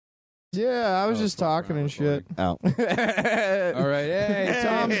Yeah, I was just talking and shit. Oh. All right, hey,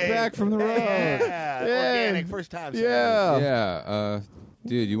 Tom's back from the road. Yeah. Organic, first time. Yeah. Yeah,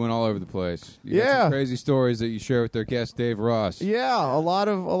 dude, you went all over the place. You got Yeah. some crazy stories that you share with our guest Dave Ross. Yeah, a lot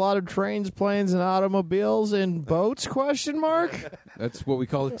of trains, planes, and automobiles and boats? Question mark. That's what we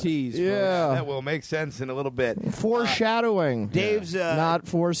call a tease. Yeah, That will make sense in a little bit. foreshadowing. Dave's not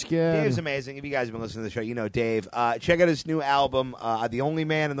foreskin. Dave's amazing. If you guys have been listening to the show, you know Dave. Check out his new album, "The Only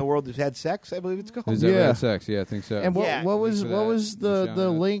Man in the World Who's Had Sex." I believe it's called. Is that Yeah. right? Sex? Yeah, I think so. And what, Yeah. what was Thanks for what that. was the Shout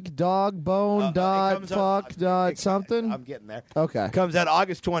out. link? Dog bone It dot comes out- fuck dot something. I'm getting there. Okay. Comes out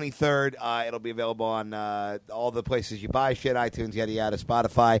August 23rd. It'll be available on all the places you buy shit, iTunes, yada yada,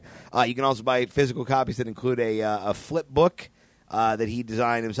 Spotify. You can also buy physical copies that include a flip book that he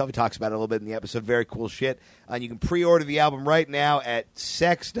designed himself. He talks about it a little bit in the episode. Very cool shit. And you can pre-order the album right now at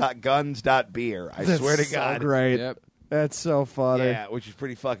sex.guns.beer. I swear to God. So great. Yep. That's so funny. Yeah, which is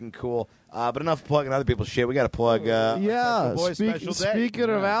pretty fucking cool. But enough plugging other people's shit. We got to plug. Yeah, Boy Special Day. speaking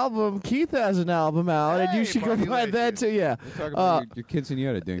of album, Keith has an album out, and you Hey, should go find population. that too. Yeah, Talk about your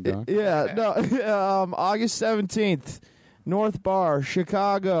quinceanera, ding dong. yeah. No, August 17th, North Bar,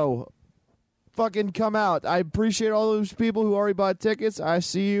 Chicago. Fucking come out. I appreciate all those people who already bought tickets. I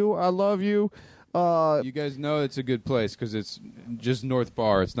see you. I love you. You guys know it's a good place because it's just North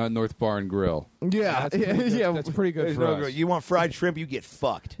Bar. It's not North Bar and Grill. Yeah, yeah. That's pretty good There's for no- us. you want fried shrimp, you get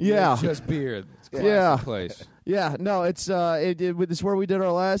fucked. Yeah. Just beer. It's a classy Yeah. place. Yeah, no, it's it's where we did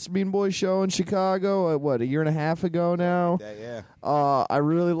our last Mean Boys show in Chicago. A year and a half ago now. Yeah. I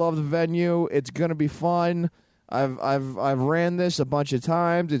really love the venue. It's gonna be fun. I've ran this a bunch of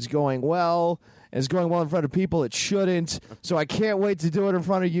times. It's going well. And it's going well in front of people it shouldn't. So I can't wait to do it in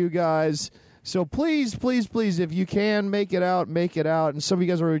front of you guys. So please, please, please, if you can, make it out, make it out. And some of you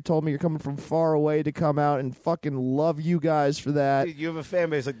guys already told me you're coming from far away to come out, and fucking love you guys for that. Dude, you have a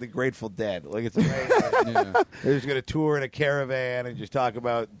fan base like the Grateful Dead. Like it's amazing. Yeah. They're just going to tour in a caravan and just talk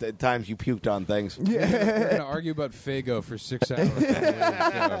about the times you puked on things. We're going to argue about Fago for 6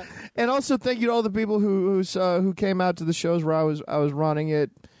 hours. And also thank you to all the people who came out to the shows where I was running it.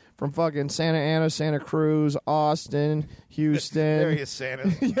 From fucking Santa Ana, Santa Cruz, Austin, Houston. Various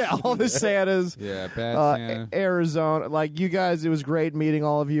Santas. Yeah, all the Santas. Yeah, bad Santa. Arizona. Like, you guys, it was great meeting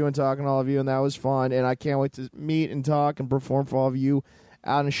all of you and talking to all of you, and that was fun. And I can't wait to meet and talk and perform for all of you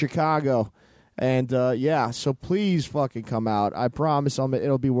out in Chicago. And, yeah, so please fucking come out. I promise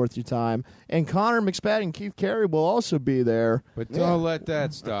it'll be worth your time. And Connor McSpadden and Keith Carey will also be there. But don't let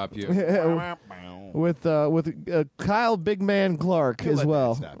that stop you. With Kyle Big Man Clark as Let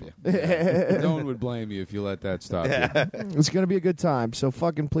well. that stop you. No one would blame you if you let that stop you. It's going to be a good time. So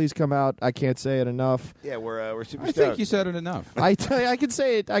fucking please come out. I can't say it enough. Yeah, we're super I stoked. think you said it enough. I tell you, I can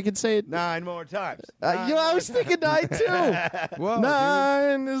say it. I can say it. 9 more times. I was thinking 9 too. Well, dude,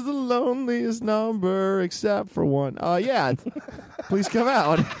 9 is the loneliest number except for one. Yeah. Please come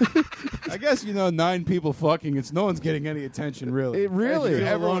out. I guess 9 people fucking. It's no one's getting any attention really. It really- You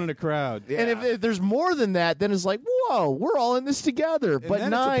feel alone in a crowd. Yeah. And if there's more than that, then it's like, whoa, we're all in this together. And But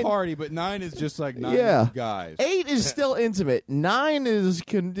then 9, it's a party, but 9 is just like 9 Yeah. guys. 8 is still intimate. 9 is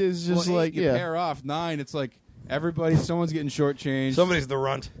just Well, 8, like you yeah. pair off. 9, it's like someone's getting shortchanged. Somebody's the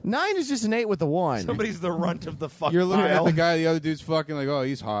runt. 9 is just an 8 with a 1. Somebody's the runt of the fuck You're looking pile. at the guy, the other dude's fucking like, oh,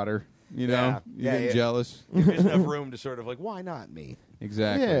 he's hotter. You're Yeah. getting Yeah. jealous. There's enough room to sort of like, why not me?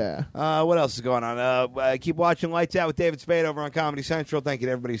 Exactly. Yeah. What else is going on? Keep watching Lights Out with David Spade over on Comedy Central. Thank you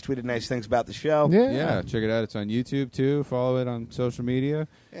to everybody who's tweeted nice things about the show. Yeah, check it out. It's on YouTube too. Follow it on social media.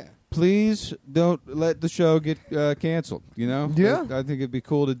 Yeah. Please don't let the show get canceled. Yeah. I think it'd be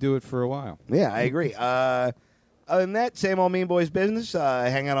cool to do it for a while. Yeah, I agree. Other than that, same old Mean Boys business.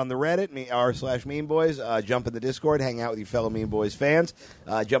 Hang out on the Reddit, r/Mean Boys. Jump in the Discord. Hang out with your fellow Mean Boys fans.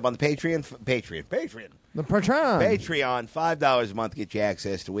 Jump on the Patreon. The Patron. Patreon. $5 a month get you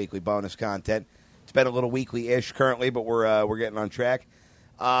access to weekly bonus content. It's been a little weekly-ish currently, but we're getting on track.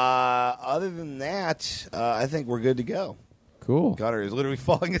 Other than that, I think we're good to go. Cool. Connor is literally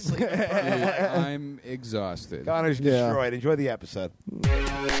falling asleep. I'm exhausted. Connor's Yeah. destroyed. Enjoy the episode.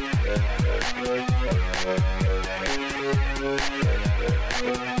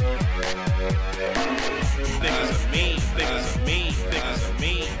 Niggas are mean, niggas are mean, niggas are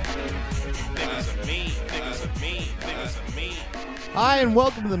mean. Niggas are mean, niggas are mean, niggas are mean. Hi, and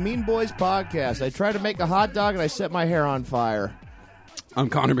welcome to the Mean Boys podcast. I tried to make a hot dog and I set my hair on fire. I'm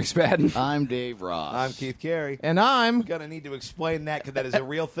Connor McSpadden. I'm Dave Ross. I'm Keith Carey. And I'm... Going to need to explain that because that is a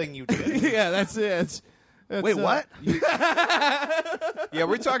real thing you did. Yeah, that's it. Wait, what? Yeah,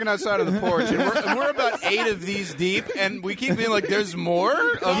 we're talking outside of the porch, and we're about 8 of these deep, and we keep being like, "There's more."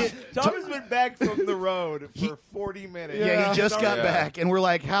 Tom is been back from the road for 40 minutes. Yeah, he just got Yeah. back, and we're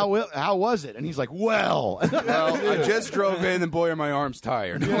like, how was it? And he's like, well. Well, I just drove in, and boy, are my arms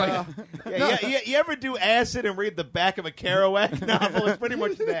tired. Like, You ever do acid and read the back of a Kerouac novel? It's pretty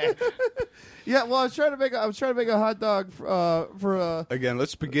much that. Yeah, well, I was trying to make a hot dog for again,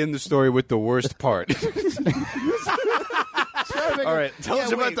 let's begin the story with the worst part. All right, tell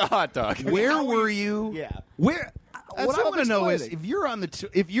us about the hot dog. Where were you? Yeah. Where? That's What I what want to know is explaining.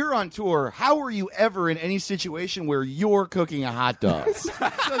 if you're on tour, how are you ever in any situation where you're cooking a hot dog?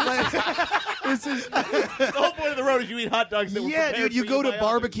 The whole point of the road is you eat hot dogs. That were Yeah, prepared dude, you for go to by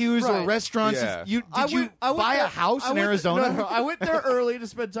barbecues or Right. restaurants. Yeah. Did I you went buy there- a house I in went Arizona? No, I went there early to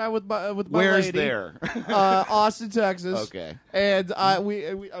spend time with my Where's lady. there? Austin, Texas. Okay. And I'm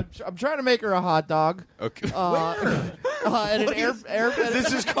trying to make her a hot dog. Okay. And an air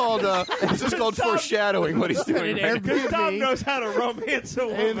This is called foreshadowing. What he's doing. an Right? Airbnb. Tom knows how to romance a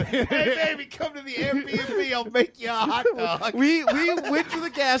woman. Hey, baby, come to the Airbnb. I'll make you a hot dog. We went to the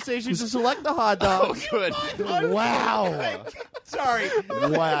gas station to select the hot dog. Good. Wow. Sorry.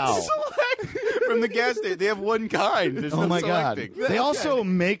 Wow. From the gas station, they have one kind. There's Oh no my god. selecting. They also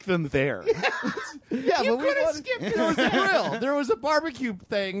make them there. Yeah, but we wanted, there was a grill. There was a barbecue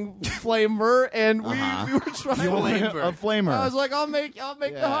thing, flamer, and we were trying. A flamer. I was like, I'll make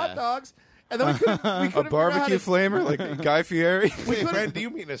the hot dogs, and then we couldn't A figure out barbecue how flamer like Guy Fieri. Wait, friend, do you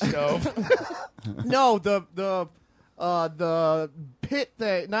mean a stove? No, the pit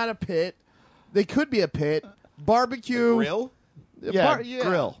thing, not a pit. They could be a pit. Barbecue Grill? Yeah,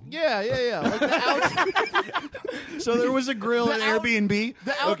 grill. Yeah. Like the So there was a grill The at out- Airbnb.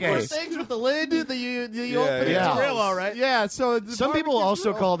 The outdoor Okay. things with the lid, you open yeah. it. Grill, all right. Yeah, so the Some people barbecue also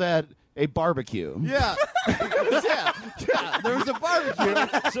grill. call that a barbecue. Yeah. yeah. There was a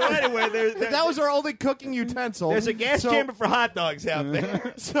barbecue. So anyway, That was our only cooking utensil. there's a gas So- chamber for hot dogs out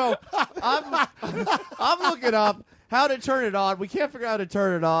there. So I'm looking up how to turn it on. We can't figure out how to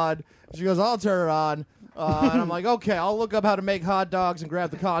turn it on. She goes, I'll turn it on. And I'm like, okay, I'll look up how to make hot dogs and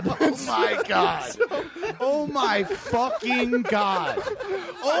grab the condoms. Oh my god. Oh my fucking god.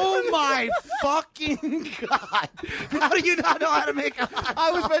 Oh my fucking god. How do you not know how to make a hot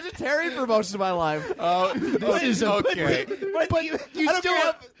I was vegetarian for most of my life. Oh, this is a- okay. But you still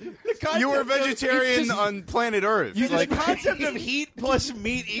have the concept You were a of- vegetarian it's just- on planet Earth. The Like, concept of heat plus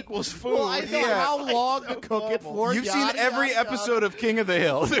meat equals food. Well, I know Yeah. how long to cook it for. you've yada, seen every yada, yada. episode of King of the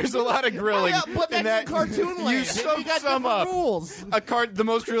Hill. There's a lot of grilling. Yeah, but in that's that. in cartoon land. You sum got some different up. rules. The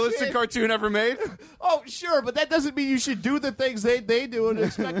most realistic cartoon ever made. Oh, sure, but that doesn't mean you should do the things they do and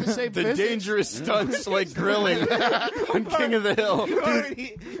expect the same The physics. dangerous stunts like grilling on King of the Hill.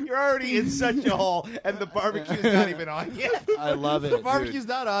 You're already in such a hole, and the barbecue's not even on yet. I love it. Barbecue's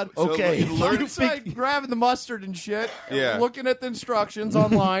not on. Okay. So, learn Outside grabbing the mustard and shit. Yeah. Looking at the instructions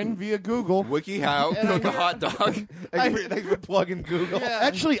online via Google. WikiHow, And I cook a hear- hot dog. Thanks for plugging Google. Yeah.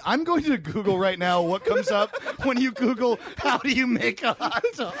 Actually, I'm going to Google right now what comes up when you Google how do you make a hot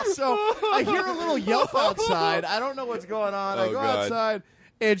dog. So I hear a little yelp outside. I don't know what's going on. I Oh, go God. outside,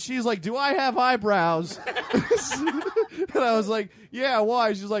 and she's like, "Do I have eyebrows?" And I was like, "Yeah,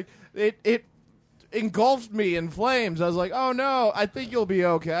 why?" She's like, "It engulfed me in flames." I was like, "Oh no, I think you'll be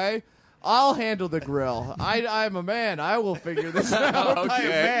okay. I'll handle the grill. I'm a man. I will figure this out." Okay.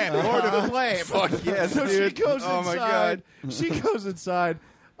 Man, Lord of Flame. Fuck yes, So dude. she goes oh my inside. god. She goes inside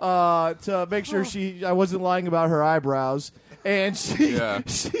to make sure I wasn't lying about her eyebrows. And Yeah.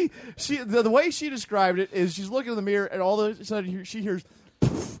 the way she described it is she's looking in the mirror, and all of a sudden she hears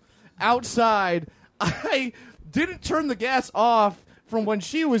poof, outside. I didn't turn the gas off from when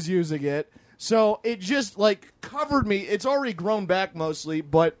she was using it, so it just like covered me. It's already grown back mostly,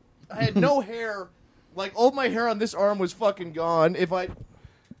 but I had no hair. Like all my hair on this arm was fucking gone. You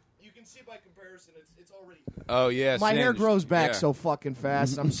can see by comparison, it's already. Oh yeah. My hair singed. grows back Yeah. so fucking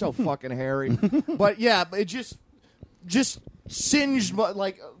fast. I'm so fucking hairy. But yeah, it just singed.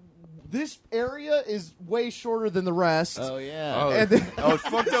 Like this area is way shorter than the rest. Oh yeah. Oh, And then- it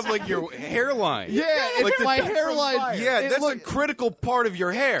fucked up like your hairline. Yeah, it's Like the- my hairline. Yeah, it that's a look- critical part of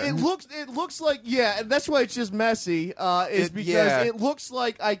your hair. It looks like and that's why it's just messy. Is because yeah. it looks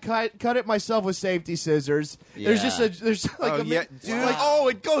like I cut it myself with safety scissors. There's Yeah. there's like oh a yeah, dude. like, Oh,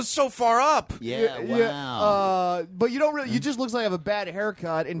 it goes so far up. Yeah, wow. but you don't really. You just looks like I have a bad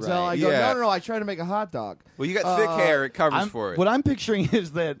haircut until Right. I go. Yeah. No. I try to make a hot dog. Well, you got thick hair; it covers for it. What I'm picturing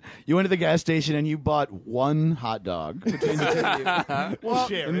is that you went to the gas station and you bought one hot dog. Well,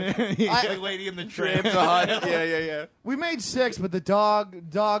 Like Lady in the Tramp. It's a hot- yeah. we made 6, but the dog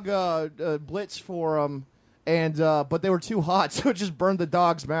blitzed for them, And but they were too hot, so it just burned the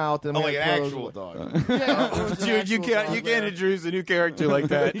dog's mouth. And Oh, we like had an to throw actual those dog. away. Yeah, it was an Dude, you actual can't dog, you can't yeah. introduce a new character like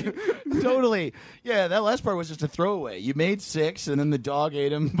that. Totally. Yeah, that last part was just a throwaway. You made 6, and then the dog ate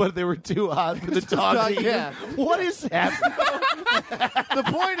them, but they were too hot for the dog to eat Yeah. them. What is happening? The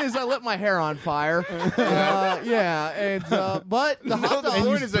point is, I lit my hair on fire. Yeah, and but the hot The dog.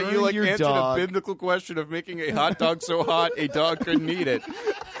 point is that you burned like your answered dog. a biblical question of making a hot dog so hot a dog couldn't eat it,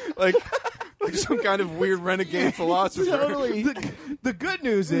 like some kind of weird renegade philosopher. Totally. The good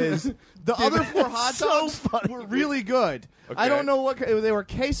news is the other 4 hot dogs were really good. I don't know what they were.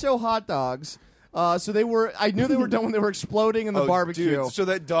 Queso hot dogs. So they were. I knew they were done when they were exploding in the Oh, barbecue. dude, so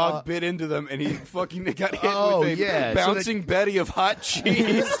that dog bit into them and he fucking got hit Oh, with a yeah, so bouncing Betty of hot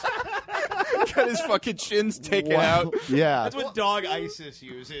cheese. Got his fucking shins taken out. Yeah. That's what dog ISIS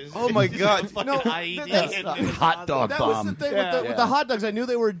uses. Oh my god! Fucking IED. that's hot dog That was bomb. the thing Yeah. with the hot dogs. I knew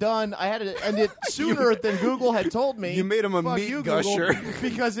they were done. I had to end it sooner than Google had told me. You made 'em a Fuck meat you, Google, gusher.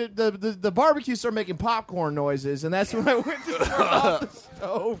 because the barbecue started making popcorn noises, and that's when I went to turn off the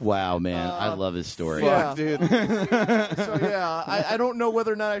stove. Wow, man. I love his story. Yeah. Fuck, dude. So yeah, I don't know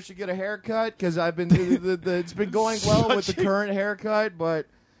whether or not I should get a haircut because I've been it's been going well with the current haircut, but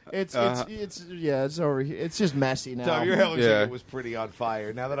it's over here. It's just messy now. Tom, your hair looks Yeah. like it was pretty on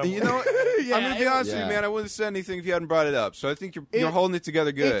fire. Now that I'm You know, what? Yeah, I'm gonna be honest with yeah. you, man. I wouldn't have said anything if you hadn't brought it up. So I think you're holding it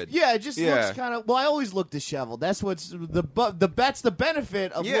together good. It just Yeah. looks kind of. Well, I always look disheveled. That's what's that's the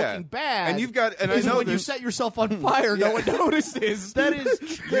benefit of Yeah. looking bad. And you've got- and I is know when you this- set yourself on fire, no one notices. That is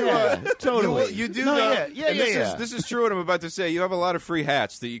totally. You do No, though. yeah, and this yeah. is this is true. What I'm about to say. You have a lot of free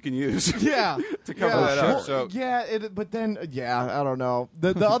hats that you can use. Yeah, To cover that up, Well, so- but then I don't know.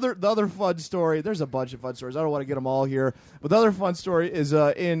 The other fun story. There's a bunch of fun stories. I don't want to get them all here. But the other fun story is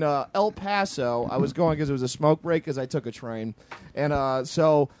in El Paso. I was going because it was a smoke break because I took a train, and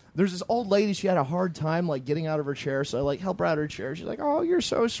so there's this old lady. She had a hard time like getting out of her chair, so I like help her out of her chair. She's like, "Oh, you're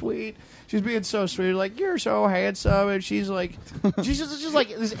so sweet." She's being so sweet. Like, "You're so handsome," and she's like, she's just like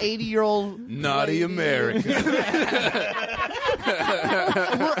this 80-year-old Naughty America.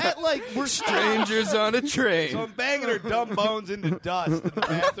 We're Strangers on a So train. I'm banging her dumb bones into dust in the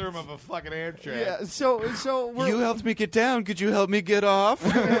bathroom of a fucking Amtrak. Yeah, so we're You helped me get down. Could you help me get off?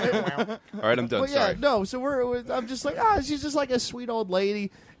 All right, I'm done. Well, yeah, Sorry. no. So I'm just like, she's just like a sweet old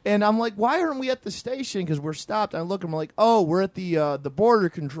lady, and I'm like, why aren't we at the station? Because we're stopped. And I look, and I'm like, oh, we're at the border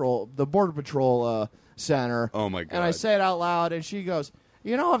patrol center. Oh, my God. And I say it out loud, and she goes,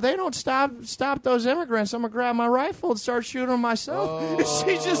 "You know, if they don't stop those immigrants, I'm gonna grab my rifle and start shooting them myself."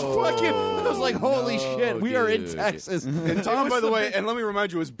 She just fucking. I was like, "Holy shit, we are in dude. Texas." And Tom, by the way, and let me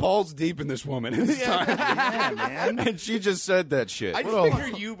remind you, was balls deep in this woman at this time. Yeah, man. And she just said that shit. I just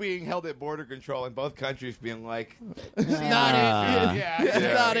picture you being held at border control in both countries being like, Not in.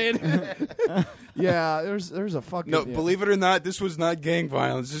 Yeah, not in. Yeah, there's a fucking. No, yeah. believe it or not, this was not gang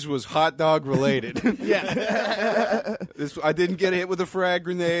violence. This was hot dog related. I didn't get hit with a frag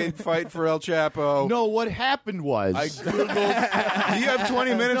grenade, fight for El Chapo. No, what happened was. I Googled. Do you have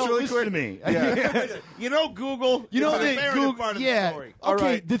 20 minutes no, really listen quick? to me. Yeah. you know, Google. You know is an that imperative Google, part of the yeah. story. All Okay,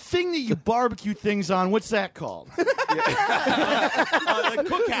 right. the thing that you barbecue things on, what's that called? The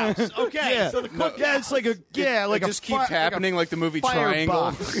cookhouse. Okay, Yeah. so the cook. Yeah, it's like It just keeps happening like the movie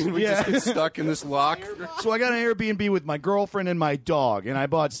Triangle. firebox. We just get stuck in this lock. So I got an Airbnb with my girlfriend and my dog, and I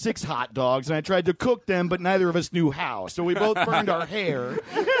bought 6 hot dogs, and I tried to cook them, but neither of us knew how. So we both burned our hair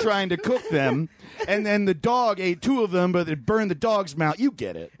trying to cook them, and then the dog ate 2 of them, but it burned the dog's mouth. You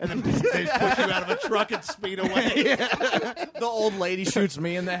get it. And then they just push you out of a truck and speed away. The old lady shoots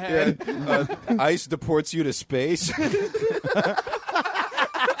me in the head. ICE deports you to space.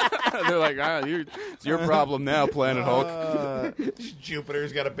 They're like, it's your problem now, Planet Hulk.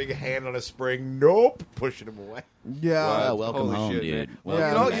 Jupiter's got a big hand on a spring. Nope, pushing him away. Yeah. welcome Holy home, shit, dude. man.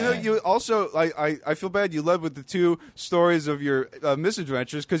 Well, Yeah. You also, I feel bad you led with the 2 stories of your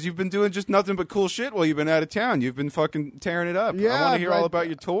misadventures because you've been doing just nothing but cool shit while you've been out of town. You've been fucking tearing it up. Yeah, I want to hear all but- about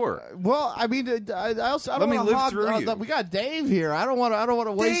your tour. Well, I mean, I also I Let don't me wanna live hog, through you. We got Dave here. I don't want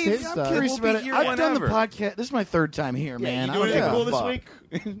to waste Dave, his I'm stuff. curious. Chris, We'll be but here I've done the whenever. podcast. This is my 3rd time here, man. you I doing don't anything give cool a this fuck. week?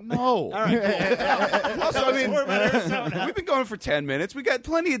 No. All right, cool. Also, I mean, More about Arizona. we've been going for 10 minutes. We got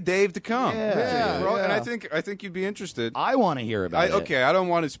plenty of Dave to come. Yeah. Bro, and Yeah. I think you'd be interested. I want to hear about it. Okay, I didn't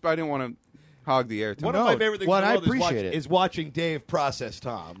want to hog the air. One Too of much. my favorite things Well, in the I world appreciate it. is watching Dave process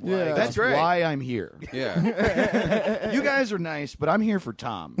Tom. Yeah. Like, That's great. why I'm here. Yeah. You guys are nice, but I'm here for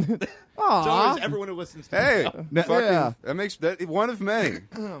Tom. so Aw. is everyone who listens to Hey, No, fucking, yeah. that makes that one of many.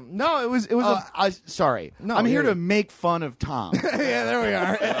 No, it was a Sorry. No, I'm here you're- to make fun of Tom. yeah. There we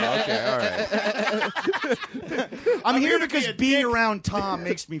are. Okay, all right. I'm here gonna because be a being dick. around Tom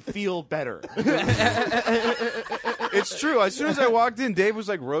makes me feel better. It's true. As soon as I walked in, Dave was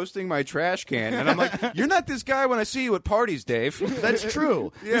like roasting my trash can, and I'm like, "You're not this guy when I see you at parties, Dave." That's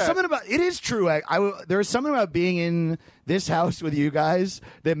true. There's something about it is true. There's something about being in this house with you guys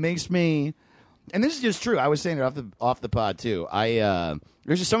that makes me. And this is just true. I was saying it off the pod too.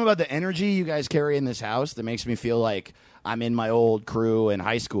 There's just something about the energy you guys carry in this house that makes me feel like I'm in my old crew in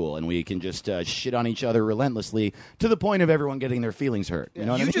high school, and we can just shit on each other relentlessly to the point of everyone getting their feelings hurt. You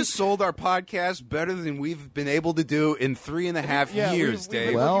know what I mean? just sold our podcast better than we've been able to do in 3.5 years,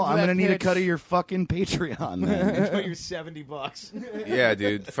 Dave. Well, I'm that gonna need a pitch. cut of your fucking Patreon then. Enjoy your $70. Yeah,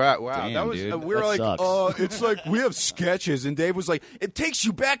 dude. Wow, Damn, that was. dude. We were That like, sucks. oh, it's like we have sketches, and Dave was like, it takes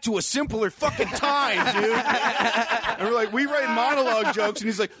you back to a simpler fucking time, dude. And we're like, we write monologue jokes, and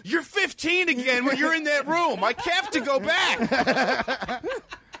he's like, you're 15 again when you're in that room. I have to go back.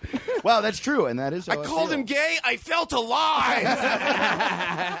 Wow, that's true, and that is. How I called feel. him gay. I felt alive.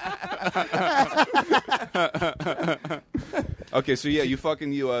 Okay, so yeah, you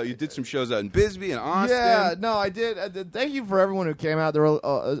did some shows out in Bisbee and Austin. Yeah, no, I did. Thank you for everyone who came out. There were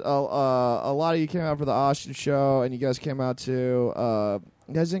a lot of you came out for the Austin show, and you guys came out to.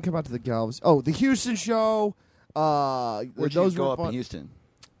 You guys didn't come out to the Galveston. Oh, the Houston show. Where'd those you go were up fun. in Houston?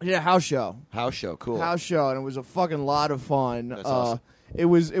 Yeah, house show. House show, cool. House show, and it was a fucking lot of fun. That's awesome. It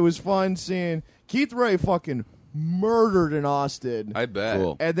was fun seeing Keith Ray fucking murdered in Austin. I bet.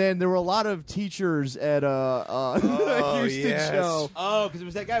 Cool. And then there were a lot of teachers at the Houston yes. show. Oh, because it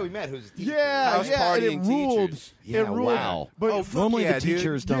was that guy we met who's a teacher. Yeah, House yeah, and it partying ruled. teachers. Yeah, it ruled. wow. But Oh, fuck Normally yeah, the dude.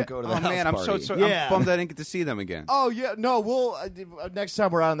 teachers don't go to the Oh house man, I'm party. so Yeah. I'm bummed I didn't get to see them again. oh yeah, no, we'll next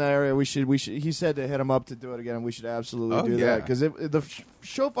time we're out in that area, we should. He said to hit him up to do it again, and we should absolutely Oh, do yeah. that because the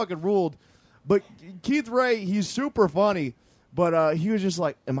show fucking ruled. But Keith Ray, he's super funny. But he was just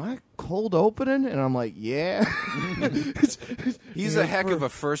like, "Am I cold opening?" And I'm like, "Yeah." He's a heck of a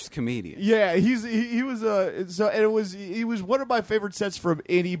first comedian. Yeah, he was so and he was one of my favorite sets from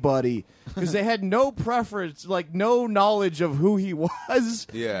anybody because they had no preference, like no knowledge of who he was.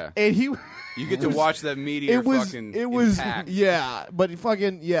 Yeah. and he. You get to watch that meteor It was. fucking It was. impact. Yeah, but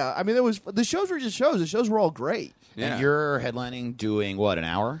fucking yeah. I mean, the shows were just shows. The shows were all great. Yeah. And you're headlining doing what, an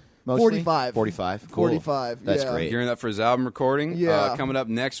hour? Mostly? 45. 45. Cool. 45, That's yeah. great. Gearing up for his album recording. Yeah. Coming up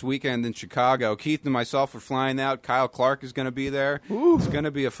next weekend in Chicago. Keith and myself are flying out. Kyle Clark is going to be there. It's going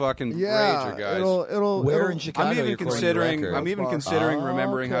to be a fucking Yeah, rager, guys. it'll. Where in Chicago? I'm even you're recording the considering. record? I'm even considering Oh,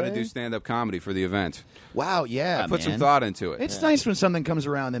 remembering how to okay. do stand-up comedy for the event. Wow, yeah, I put some man. thought into it. It's nice when something comes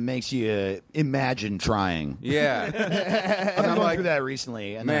around that makes you imagine trying. Yeah, I've I'm gone like, through that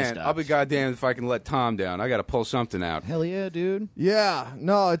recently, and then I man, stopped. I'll be goddamned if I can let Tom down. I got to pull something out. Hell yeah, dude. Yeah,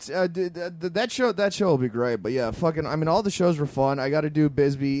 no, it's that show will be great. But yeah, fucking, I mean, all the shows were fun. I got to do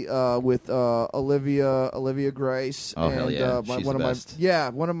Bisbee with Olivia Grace. Oh, and, hell yeah. one She's of the my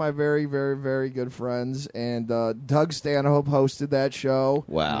best. one of my very very very good friends, and Doug Stanhope hosted that show,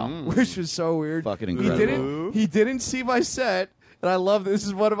 Wow. which was so weird. Fucking He incredible. didn't see my set. And I love this.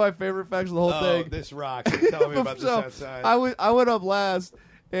 Is one of my favorite facts of the whole thing. This rocks. Tell me about this So, outside. I went up last,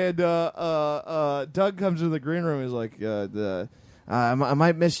 and Doug comes into the green room. He's like, I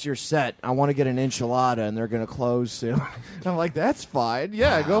might miss your set. I want to get an enchilada, and they're going to close soon." I'm like, "That's fine.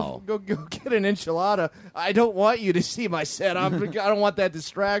 Yeah, Wow. go get an enchilada. I don't want you to see my set. I don't want that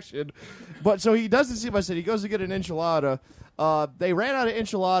distraction." But so he doesn't see my set. He goes to get an enchilada. They ran out of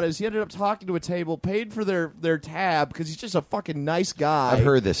enchiladas. He ended up talking to a table, paid for their tab because he's just a fucking nice guy. I've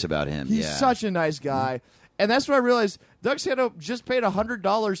heard this about him. He's yeah. such a nice guy. And that's when I realized Doug Stanhope just paid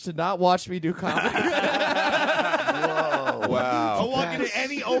 $100 to not watch me do comedy. I'll Wow. walk into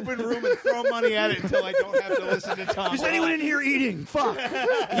any open room and throw money at it until I don't have to listen to Tom. Is anyone in here eating? Fuck.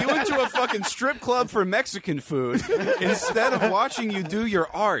 He went to a fucking strip club for Mexican food instead of watching you do your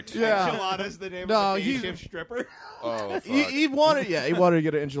art. Yeah. Enchilada's the name No, of the he's- shift stripper. Oh, fuck. He wanted to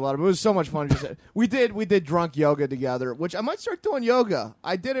get an enchilada, but it was so much fun. We did drunk yoga together, which I might start doing yoga.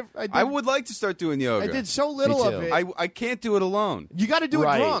 I would like to start doing yoga. I did so little Me of too. it. I can't do it alone. You got to do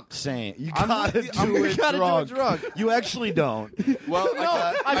right. it drunk. Same. You I'm gotta with you. do You it gotta drunk. do it drunk. You actually don't. Well,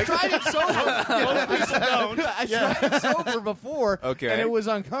 No, I've tried it sober. I tried it sober before, Okay. and it was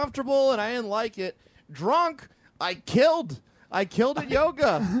uncomfortable, and I didn't like it. Drunk, I killed at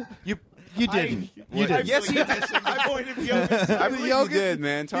yoga. You didn't. Yes, you did. My point of view is I believe yoga- you did,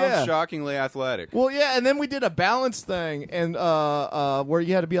 man. Tom's Yeah. shockingly athletic. Well, yeah, and then we did a balance thing, and where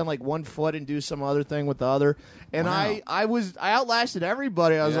you had to be on like one foot and do some other thing with the other. And Wow. I outlasted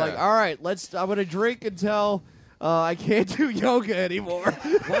everybody. I was Yeah. like, all right, I'm gonna drink until I can't do yoga anymore.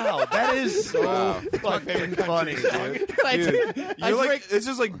 Wow, that is so fucking funny, dude. This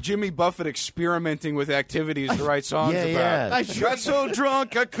is like Jimmy Buffett experimenting with activities to write songs Yeah, about. yeah. Got so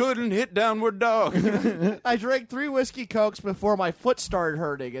drunk I couldn't hit Downward Dog. I drank 3 whiskey cokes before my foot started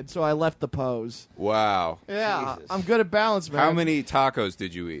hurting, and so I left the pose. Wow. Yeah, I'm good at balance, man. How many tacos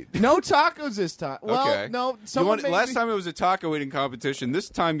did you eat? No tacos this time. Well, Okay. no. You Someone made last me- time it was a taco eating competition. This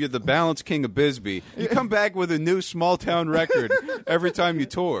time you're the balance king of Bisbee. You come back with a new small town record every time you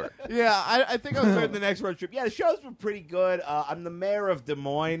tour. Yeah, I think I was The next road trip. Yeah, the show's been pretty good. I'm the mayor of Des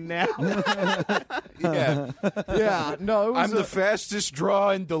Moines now. Yeah. Yeah, no, it was I'm the fastest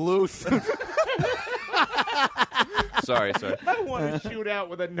draw in Duluth. Sorry. I want to shoot out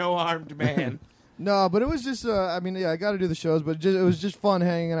with a no-armed man. No, but it was just, I mean, yeah, I got to do the shows, but it was just fun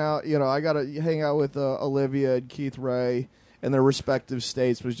hanging out. You know, I got to hang out with Olivia and Keith Ray in their respective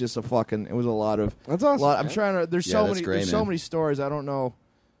states. Was just it was a lot of. That's awesome. I'm trying to, there's Yeah, that's great, there's so man. many stories. I don't know.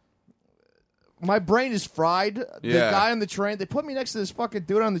 My brain is fried. The Yeah. guy on the train, they put me next to this fucking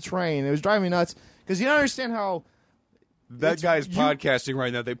dude on the train. It was driving me nuts because you don't understand how. That guy's podcasting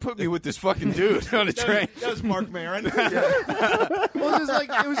right now. They put me with this fucking dude on a train. That was Mark Maron. Well, it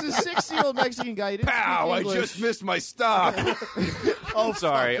was a 60-year-old Mexican guy. He didn't Pow! speak I English. just missed my stop. Oh,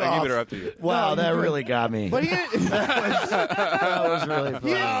 sorry. I keep interrupting you. Wow, that really got me. But he didn't. That was really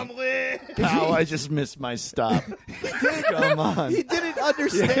funny. How I just missed my stop. Come on. He didn't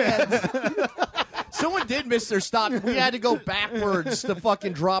understand. Someone did miss their stop. We had to go backwards to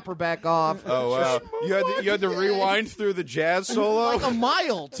fucking drop her back off. Oh wow! You had to rewind through the jazz solo. Like a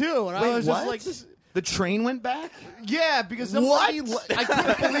mile too, and I was just like, The train went back? "Yeah," because somebody, I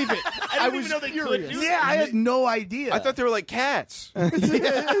couldn't believe it. I was even know they could furious. do Yeah, I had no idea. I thought they were like cats. I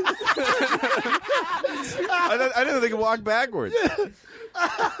didn't know they could walk backwards.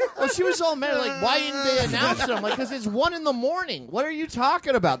 Well, she was all mad. Like, why didn't they announce it? I'm like, because it's 1 a.m. What are you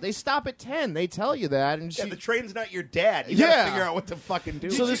talking about? They stop at 10. They tell you that, and she. Yeah, the train's not your dad. You Yeah. gotta figure out what to fucking do.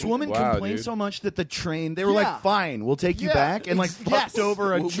 So this woman Wow, complained dude. so much that the train, they were Yeah. like, fine, we'll take you Yeah, back, and like yes. fucked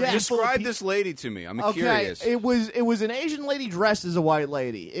over a Well, train full of describe people. this lady to me. I'm Okay, curious. it was an Asian lady dressed as a white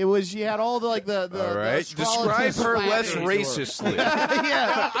lady. It was she had all the like the All right. the Describe her less swag. racistly.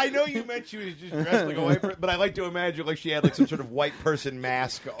 Yeah. I know you meant she was just dressed like a white person, but I like to imagine like she had like some sort of white person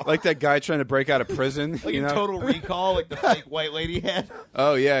mask on. Like that guy trying to break out of prison. Like you in know? Total Recall, like the fake white lady had.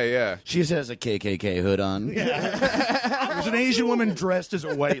 Oh yeah. She just has a KKK hood on. Yeah. There's an Asian woman dressed as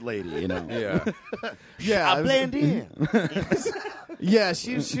a white lady, you know. Yeah. Yeah, it was- in. yeah,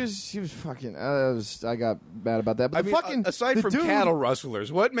 she was fucking. I got mad about that. But I the mean, fucking aside the from dude, cattle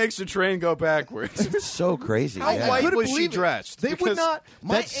rustlers, what makes the train go backwards? It's so crazy. How yeah. white couldn't was she believe it. dressed? They would Because not.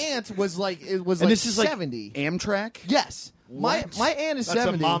 My that's- aunt was like it was And like this is like 70. Amtrak? Yes, my aunt is That's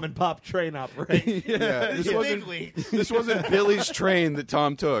 70. a mom and pop train operation. Yeah, this Big wasn't leagues. this wasn't Billy's train that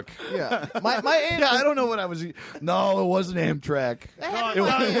Tom took. Yeah, my aunt. Yeah, I don't know what I was. No, it wasn't Amtrak. It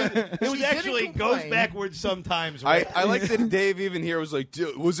was She actually didn't goes complain. backwards sometimes. I like that Dave even here was like,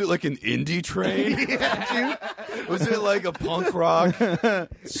 "Dude, was it like an indie train? Was it like a punk rock,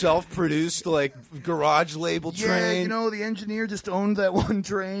 self-produced like garage label Yeah, train? you know, the engineer just owned that one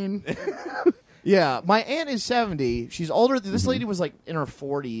train. Yeah, my aunt is 70. She's older. This lady was like in her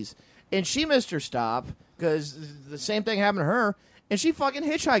 40s, and she missed her stop because the same thing happened to her. And she fucking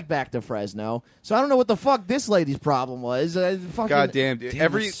hitchhiked back to Fresno. So I don't know what the fuck this lady's problem was. Fucking, God damn, dude. Damn,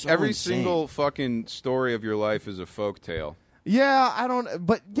 every that's so every insane. single fucking story of your life is a folktale. Yeah, I don't.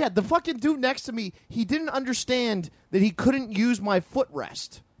 But yeah, the fucking dude next to me, he didn't understand that he couldn't use my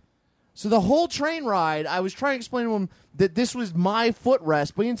footrest. So the whole train ride, I was trying to explain to him that this was my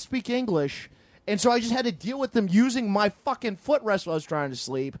footrest, but he didn't speak English. And so I just had to deal with them using my fucking footrest while I was trying to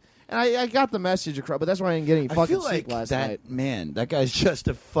sleep. And I got the message across, but that's why I didn't get any I fucking feel sleep like last that night. man, that guy's just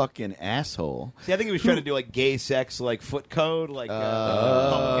a fucking asshole. See, I think he was trying to do like gay sex, like foot code, like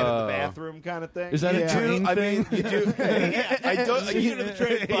public in the bathroom kind of thing. Is that a train I thing? mean, you do. I don't. You know the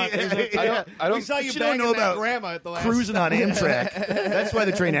train spot. I don't. We saw you But you don't banging know that about grandma at the last. Cruising on Amtrak. That's why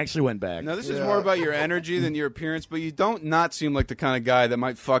the train actually went back. Now this is more about your energy than your appearance, but you don't not seem like the kind of guy that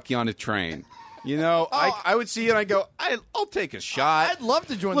might fuck you on a train. You know, I would see you and I go, I'll take a shot. I'd love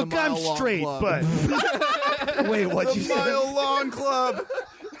to join Look, the Mile I'm Long straight, Club. but wait, what you The said? Mile Long Club.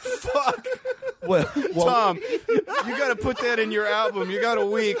 Fuck. Well, Tom, you got to put that in your album. You got a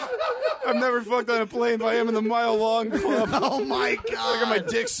week. I've never fucked on a plane, but I am in the Mile Long Club. Oh my I got my god,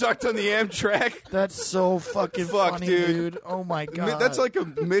 dick sucked on the Amtrak. that's so fucking Fuck, funny, dude. Oh my god, That's like a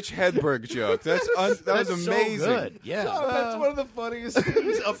Mitch Hedberg joke. That was That's amazing. So good. Yeah, That's one of the funniest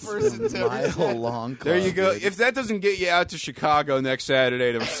things a person's ever Mile said. Long Club. There you go. dude. If that doesn't get you out to Chicago next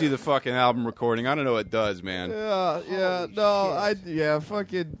Saturday to see the fucking album recording, I don't know what does, man.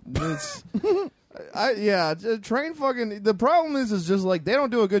 Fucking. It's, train fucking. The problem is just like they don't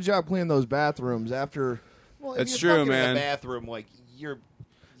do a good job cleaning those bathrooms after. Well, if That's you're true, fucking man. In the bathroom, like you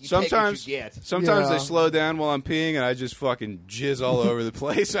Sometimes take what you get. Sometimes Yeah. they slow down while I'm peeing, and I just fucking jizz all over the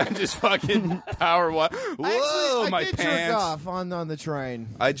place. I just fucking power walk. Whoa, I my did pants! jerk off on the train.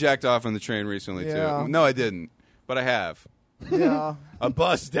 I jacked off on the train recently Yeah. too. No, I didn't, but I have. Yeah. A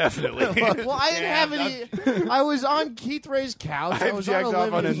bus, definitely. Well, I didn't have any. I was on Keith Ray's couch. I I've was jacked on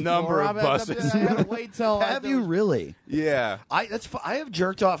off on a living number floor. of buses. I had to wait till. Have you really? Yeah. I have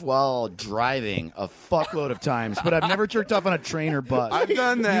jerked off while driving a fuckload of times, but I've never jerked off on a train or bus. I've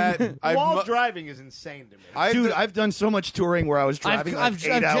done that. While driving is insane to me. Dude, I've done so much touring where I was driving I've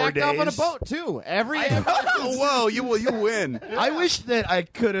 8-hour jacked days. off on a boat too. Whoa, you win. I wish that I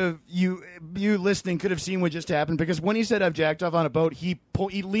could have you listening could have seen what just happened, because when he said I've jacked off on a boat, he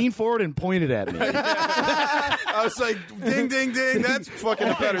leaned forward and pointed at me. I was like, ding, ding, ding. That's fucking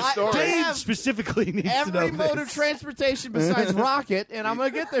a better story. Dave specifically needs to know Every mode of this. transportation besides rocket, and I'm gonna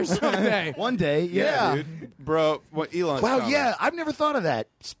get there someday. One day, yeah. Dude. Bro, what Elon's Wow, coming. yeah, I've never thought of that.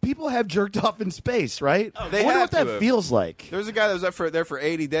 People have jerked off in space, right? They I wonder have what that to have. feels like. There was a guy that was up there for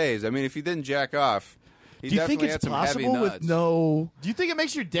 80 days. I mean, if he didn't jack off, he Do you think definitely it's had some heavy possible nuts. with no, Do you think it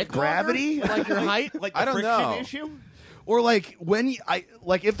makes your dick Gravity? longer? Like your height? Like I the don't friction know. issue? or like when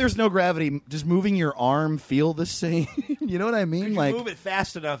if there's no gravity, does moving your arm feel the same? You know what I mean? Could you Like move it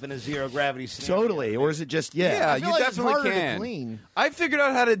fast enough in a zero gravity scenario? totally, or is it just Yeah, I feel you like it's definitely harder to can. clean. I figured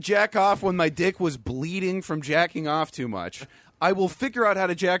out how to jack off when my dick was bleeding from jacking off too much. I will figure out how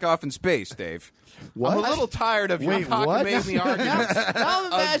to jack off in space, Dave. What? I'm a little tired of your Wait, what? cockamamie arguments Now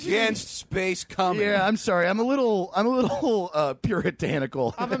imagine. against space coming. Yeah, I'm sorry. I'm a little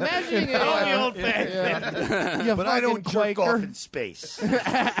puritanical. I'm imagining it. Oh, the old fashioned. You but I don't fucking jerk off Quaker. in space.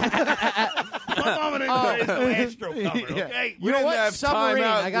 My mom and I raised no astro cover, okay? You know didn't what? have time Submarine.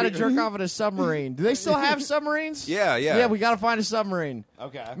 out. I got to jerk off in a submarine. Do they still have submarines? Yeah. Yeah, we got to find a submarine.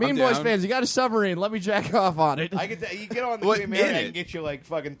 Okay. Mean I'm Boys down. fans, you got a submarine. Let me jack off on it. I get you get on the What, Queen in Mary, I it? can get you like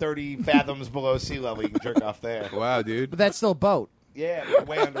fucking 30 fathoms below sea level. You can jerk off there. Wow, dude. But that's still a boat. Yeah, but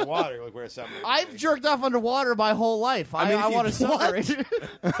way underwater, like where submarine. I've jerked off underwater my whole life. I, mean, if I you- want a submarine.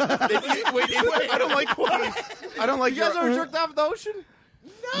 I don't like. You guys your, ever jerked off in the ocean?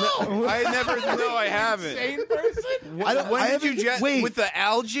 I never. No, I haven't. Insane person. When did you jet wait. with the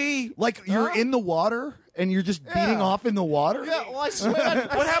algae? Like you're in the water and you're just beating off in the water. Yeah, well, I swam.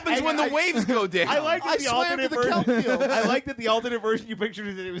 What happens when the waves go down? I like I that the swam to alternate the kelp version. field. I like that the alternate version you pictured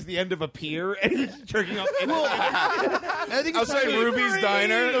is that it was the end of a pier and you're jerking off. I think it's outside Ruby's The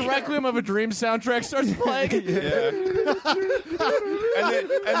Diner. Requiem of a Dream soundtrack starts playing. Yeah.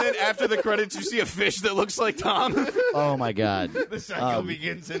 and then after the credits, you see a fish that looks like Tom. Oh my god. The cycle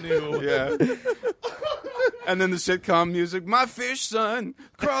begins anew. Yeah. And then the sitcom music. My fish son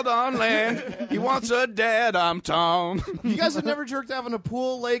crawled on land. He wants a dad. I'm Tom. You guys have never jerked off in a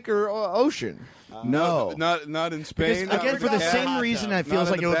pool, lake, or ocean. No. Not in Spain. Again, for the Yeah. same reason, I feels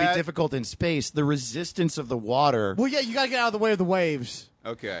Not like in it the would be bad. difficult in space. The resistance of the water. Well, yeah, you gotta get out of the way of the waves.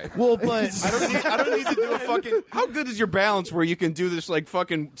 Okay. Well, but I don't need to do a fucking. How good is your balance where you can do this like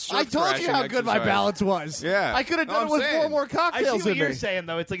fucking? Surf I told you crashing how good my exercise? balance was. Yeah. I could have No, done I'm it with saying. 4 more I see cocktails what in you're me. saying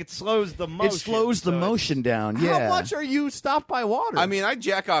though. It's like it slows the motion. it slows the so motion down. Yeah. How much are you stopped by water? I mean, I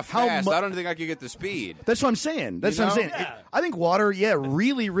jack off How fast. mu- I don't think I could get the speed. That's what I'm saying. That's You what I'm know? saying. Yeah. I think water,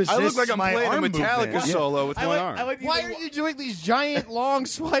 really resists I look like I'm my playing a arm Metallica movement. solo with I one like, arm. I like why are you doing these giant long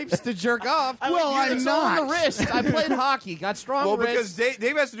swipes to jerk off? Well, I'm It's not. on the wrist. I played hockey, got strong Well, wrists. because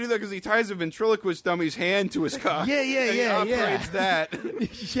Dave has to do that because he ties a ventriloquist dummy's hand to his cock. Yeah, and he operates that.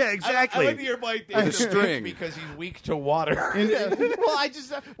 Yeah, I exactly. like that you're like a it's string. because he's weak to water. well, I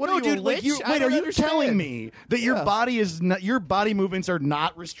just what no, are you, dude. a Like lich? you, I wait, don't are you understand. telling me that your Yeah. body is not, your body movements are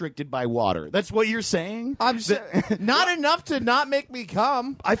not restricted by water? That's what you're saying? I'm not enough to not make me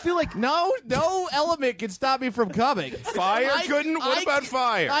come. I feel like No element can stop me from coming. Fire couldn't? What about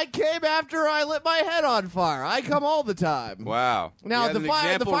fire? I came after I lit my head on fire. I come all the time. Wow. Now, You had the an fire- the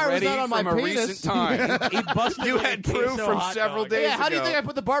example fire was ready not on my from a penis. recent time. He busted You like had a queso proof from hot several dog. days Yeah, how do you ago. think I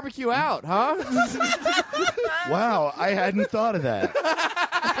put the barbecue out, huh? wow, I hadn't thought of that.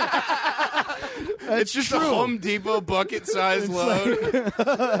 It's just a Home Depot bucket-sized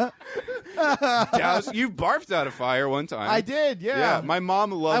load. Dallas, you barfed out a fire one time. I did, Yeah, my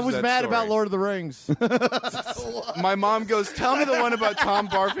mom loves I was that mad story. about Lord of the Rings. My mom goes, tell me the one about Tom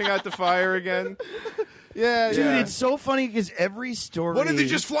barfing out the fire again. Yeah, Dude, Yeah. it's so funny because every story. What did they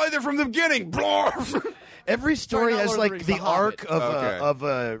just fly there from the beginning? Blarf! Every story Sorry, not has Lord of the like Rings, the The Hobbit. arc of, Okay. of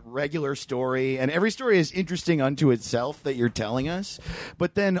a regular story, and every story is interesting unto itself that you're telling us.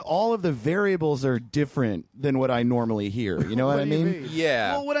 But then all of the variables are different than what I normally hear. You know what I do you mean? mean?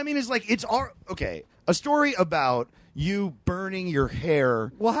 Yeah. Well, what I mean is like okay, a story about you burning your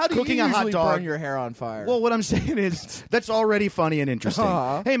hair. Well, how do cooking you a usually hot dog. burn your hair on fire? Well, what I'm saying is that's already funny and interesting.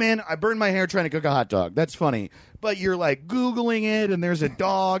 Uh-huh. Hey, man, I burned my hair trying to cook a hot dog. That's funny. But you're like Googling it, and there's a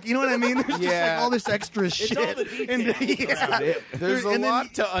dog. You know what I mean? There's just Yeah. like all this extra shit. all the details around it. There's a and then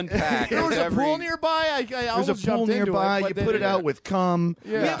lot to unpack. there was with a every- pool nearby. I There's a almost pool jumped into nearby. it, but You then- put it out with cum.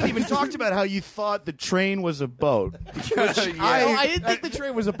 Yeah. We haven't even talked about how you thought the train was a boat. I didn't think the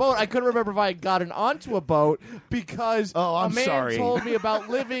train was a boat. I couldn't remember if I had gotten onto a boat because Oh, I'm a man sorry. told me about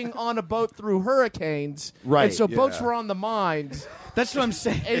living on a boat through hurricanes. Right, And so boats yeah. were on the mind. That's what I'm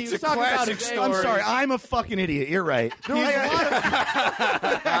saying. And he It's was a talking about classic his story. I'm sorry. I'm a fucking idiot. You're right. There was a lot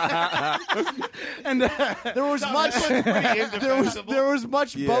of, And there was much there was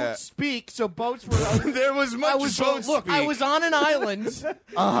much Yeah. boat speak. So boats were. There was much I was boat look. I speak. was on an island.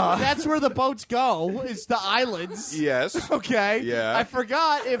 That's where the boats go. It's the islands. Yes. Okay. Yeah. I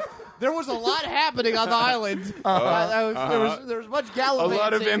forgot if there was a lot happening on the island. There was much A gallivanting.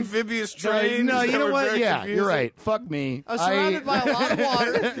 lot of amphibious trains. no, you that know were what? very Yeah, confusing. you're right. Fuck me. I was surrounded by a lot of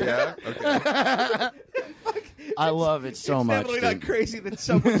water. Yeah. Okay. I love it so much. Definitely not dude. crazy that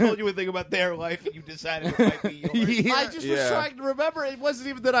someone told you a thing about their life and you decided it might be yours. Yeah. I just was Yeah. trying to remember. It wasn't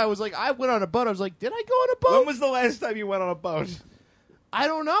even that I was like, I went on a boat. I was like, did I go on a boat? When was the last time you went on a boat? I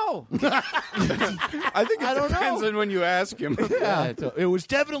don't know. I think it I don't depends know. on when you ask him. Yeah, it was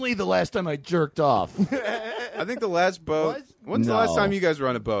definitely the last time I jerked off. I think the last boat. What? When's the No. last time you guys were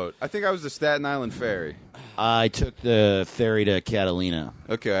on a boat? I think I was the Staten Island ferry. I took the ferry to Catalina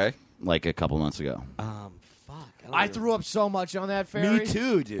Okay. like a couple months ago. I threw up so much on that ferry. Me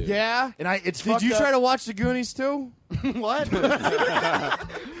too, dude. Yeah. And it's Did you try to watch the Goonies too? what?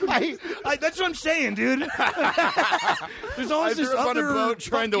 I, that's what I'm saying, dude. There's always I this threw up on a other boat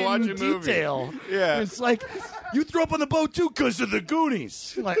trying to watch fucking a movie. detail. Yeah. It's like you threw up on the boat too because of the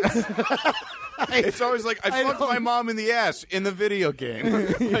Goonies. Like, It's always like I fucked my mom in the ass in the video game.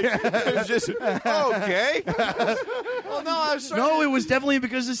 It's just okay. Well, no, I was trying no, it was definitely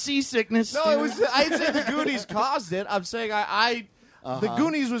because of seasickness. No, it was. I'd say the Goonies caused it. I'm saying the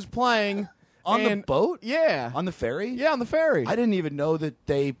Goonies was playing on the and- boat. Yeah, On the ferry? yeah, on the ferry. I didn't even know that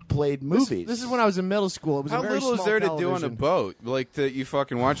they played movies. This is when I was in middle school. It was How a very little is small there to do television. on a boat? Like that you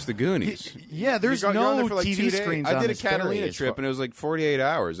fucking watch the Goonies. Yeah, there's You're on no there for like 2 TV days. screens I on did a this ferry. Catalina It's trip fu- and it was like 48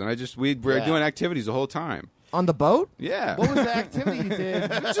 hours, and we were Yeah. doing activities the whole time. On the boat? Yeah. What was the activity you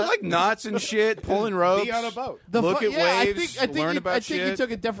did? Just like knots and shit, pulling ropes. Be on a boat. Look at yeah, waves, I think learn you, about I think you shit. took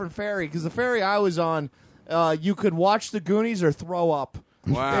a different ferry because the ferry I was on, you could watch the Goonies or throw up.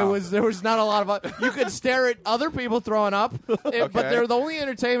 Wow. There was not a lot of you could stare at other people throwing up, but the only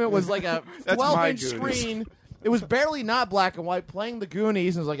entertainment was like a That's my 12-inch Goonies. screen. It was barely not black and white playing the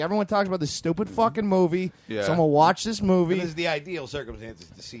Goonies. And it was like everyone talks about this stupid fucking movie. Yeah. Someone watch this movie. This is the ideal circumstances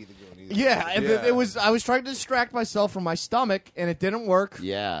to see the Goonies. Yeah, and Yeah. it was. I was trying to distract myself from my stomach, and it didn't work.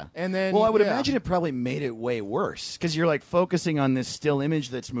 Yeah. And then, well, I would yeah. imagine it probably made it way worse because you're like focusing on this still image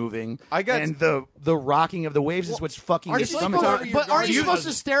that's moving. And the rocking of the waves is what's fucking Aren't your you stomach. supposed, but aren't you you- supposed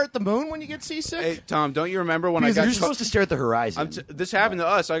to stare at the moon when you get seasick? Hey, Tom, don't you remember when Because I got you're supposed to stare at the horizon. this happened to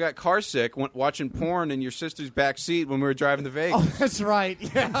us. I got car sick watching porn in your sister's back seat when we were driving to Vegas. Oh, that's right.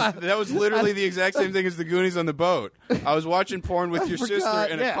 Yeah. That was literally the exact same thing as the Goonies on the boat. I was watching porn with your sister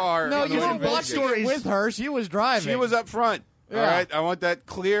in a yeah. car. No, on the you way to weren't Vegas. watching it with her. She was driving. She was up front. All Yeah. right, I want that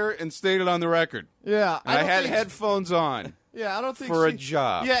clear and stated on the record. Yeah. And I don't had think- headphones on. Yeah, I don't think for a she-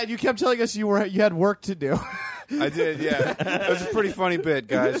 job. Yeah, and you kept telling us you had work to do. I did, yeah. It was a pretty funny bit,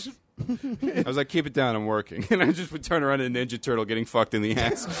 guys. I was like, keep it down, I'm working. And I just would turn around and Ninja Turtle getting fucked in the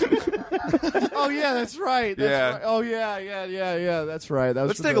ass. Oh yeah, that's right. That's Yeah. right. Oh yeah. That's right. That was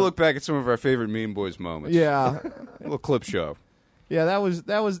Let's from take the- a look back at some of our favorite Mean Boys moments. Yeah, A little clip show. yeah. That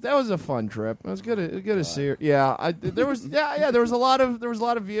was a fun trip. It was good to see her. Yeah, there was a lot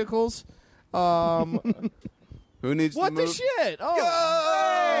of vehicles. Who needs What to the move? shit? Oh,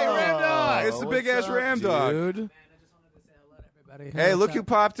 Hey, Ram Dog. It's the big ass Ram Dog. dude. Hey, look who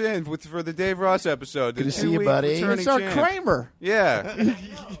popped in for the Dave Ross episode. Good The to see you, 2-week buddy. returning It's our champ. Kramer. Yeah.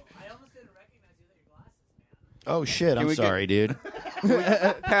 oh shit! Can I'm we sorry, dude.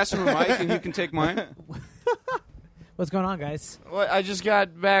 Pass him a mic and you can take mine. What's going on, guys? Well, I just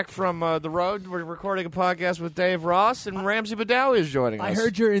got back from the road. We're recording a podcast with Dave Ross, and Ramsey Badawi is joining us. I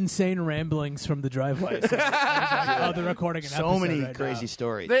heard your insane ramblings from the driveway. So they're recording an So episode many right crazy now.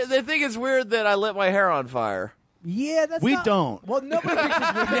 stories. They think it's weird that I lit my hair on fire. Yeah, that's We not, don't. Well, nobody thinks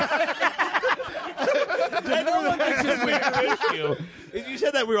it's weird. No one thinks it's weird. If you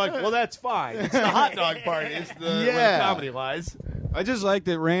said that, we were like, well, that's fine. It's the hot dog part. It's where the comedy lies. I just like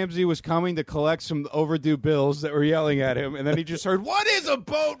that Ramsey was coming to collect some overdue bills that were yelling at him, and then he just heard, "What is a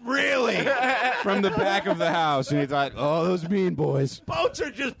boat really?" from the back of the house, and he thought, "Oh, those mean boys." Boats are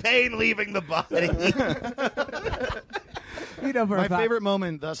just pain leaving the body. You know, for My a fact- favorite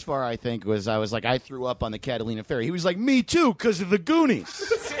moment thus far, I think, was I threw up on the Catalina Ferry. He was like, me too, because of the Goonies.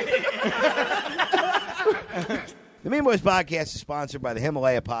 The Mean Boys podcast is sponsored by the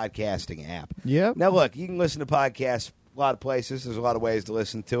Himalaya podcasting app. Yep. Now, look, you can listen to podcasts a lot of places. There's a lot of ways to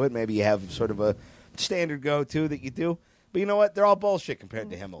listen to it. Maybe you have sort of a standard go-to that you do. But you know what? They're all bullshit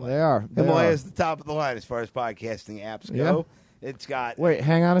compared to Himalaya. They are. They Himalaya are. is the top of the line as far as podcasting apps Yeah. go. It's got... Wait,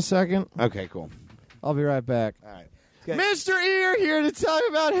 hang on a second. Okay, cool. I'll be right back. All right. Mr. Ear here to tell you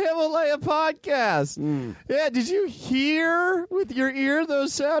about Himalaya Podcast. Yeah, did you hear with your ear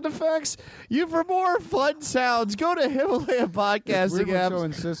those sound effects? For more fun sounds, go to Himalaya It's Podcasting weird when apps.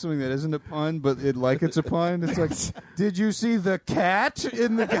 someone says something that isn't a pun, but it's a pun. It's like, did you see the cat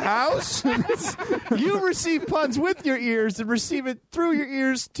in the house? You receive puns with your ears and receive it through your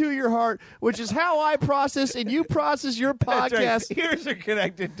ears to your heart, which is how I process and you process your podcast. Ears are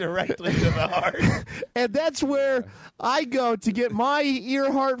connected directly to the heart. And that's where I go to get my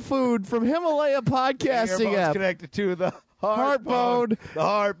ear heart food from Himalaya Podcasting Earbone's app. connected to the Heart bone. The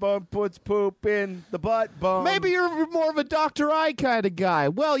heart bone puts poop in the butt bone. Maybe you're more of a Dr. I kind of guy.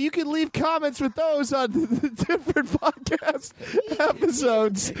 Well, you can leave comments with those on the different podcast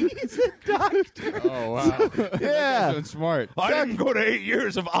episodes. Oh, wow. Yeah. That's smart. I didn't go to 8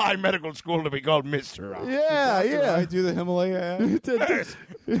 years of eye medical school to be called Mr. I. Yeah, I yeah. do the Himalaya app. Yes,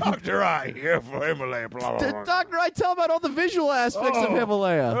 Dr. I here for Himalaya. Blah, blah, blah. Dr. I tell about all the visual aspects of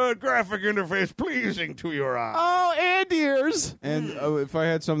Himalaya. Graphic interface pleasing to your eye. Oh, and ears. And if I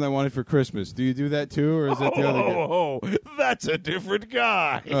had something I wanted for Christmas, do you do that too, or is that the other guy? Oh, that's a different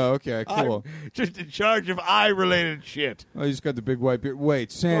guy. Oh, okay, cool. I'm just in charge of eye-related shit. Oh, you just got the big white beard. Wait,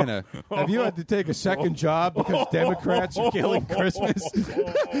 Santa, have you had to take a second job because Democrats are killing Christmas?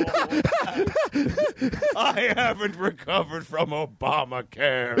 I haven't recovered from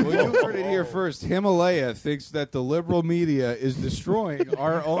Obamacare. Well, you heard it here first. Himalaya thinks that the liberal media is destroying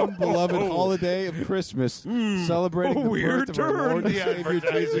our own beloved holiday of Christmas, celebrating the Weird birth of our turn Lord and the Savior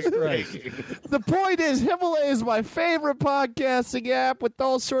Jesus advertising Christ. taking. The point is, Himalaya is my favorite podcasting app with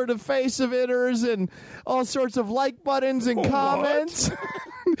all sort of face of itters and all sorts of like buttons and comments.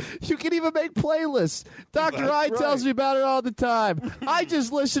 You can even make playlists. Dr. I tells me about it all the time. I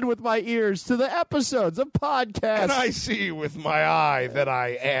just listen with my ears to the episodes of podcasts. And I see with my eye that I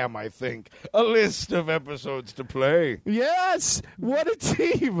am, I think, a list of episodes to play. Yes! What a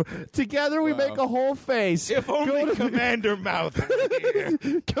team! Together we make a whole face. If only Commander Mouth were here.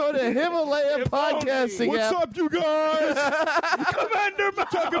 Go to Himalaya Podcasting What's app. up, you guys? Commander Mouth!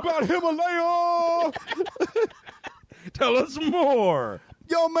 Talk about Himalaya! Tell us more.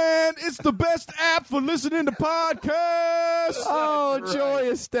 Yo, man, it's the best app for listening to podcasts. Oh,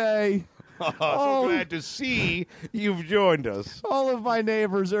 joyous day. So glad to see you've joined us. All of my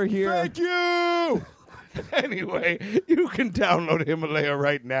neighbors are here. Thank you. Anyway, you can download Himalaya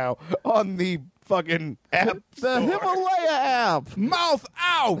right now on the fucking app The store. Himalaya app. Mouth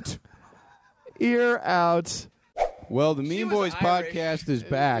out. Ear out. Well, the Mean Boys Irish. podcast is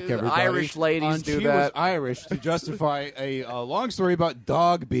back, everybody. Irish ladies do she that. was Irish to justify a long story about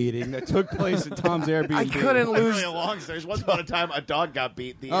dog beating that took place at Tom's Airbnb. I couldn't lose. Really a long story. There's once upon a time a dog got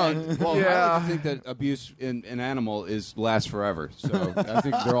beat. The Oh, end. well, Yeah. I like to think that abuse in an animal lasts forever. So I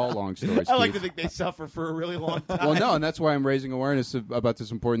think they're all long stories. I like to Keith. think they suffer for a really long time. Well, no, and that's why I'm raising awareness about this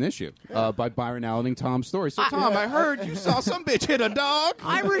important issue by Byron Allen Tom's story. So, Tom, I heard you saw some bitch hit a dog.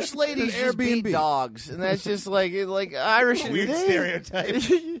 Irish ladies An just beat Airbnb. dogs, and that's just like Irish. Weird stereotype.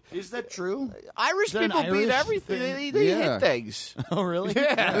 Is that true? Irish Is that an people beat Irish everything. thing? They Yeah. hit things. Oh, really?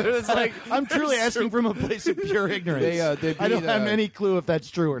 Yeah, it's like I'm truly asking from a place of pure ignorance. They I don't beat, have any clue if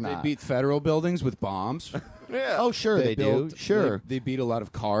that's true or They not. beat federal buildings with bombs. yeah. Oh, sure they, do. built- Sure. They beat a lot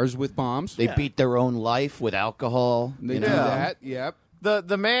of cars with bombs. They beat their own life with alcohol. They you do know? that. Yep.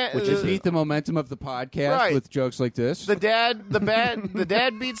 the man, Which is beat the momentum of the podcast Right. with jokes like this. the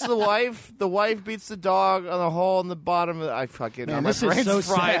dad beats the wife beats the dog on the hole in the bottom. I fucking Man, my this is brain's so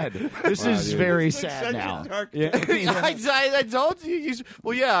fried. sad. This is dude. very sad now. I told you.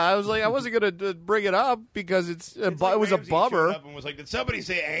 Well, yeah, I was like, I wasn't gonna bring it up because it was a bummer. Up and was like, did somebody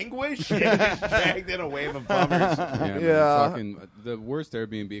say anguish? And just dragged in a wave of bummers. Man, Yeah. fucking, the worst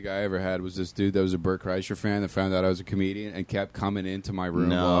Airbnb guy I ever had was this dude that was a Burt Kreischer fan that found out I was a comedian and kept coming into my room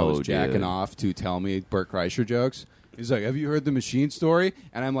while I was jacking dude. off to tell me Burt Kreischer jokes. He's like, have you heard the machine story?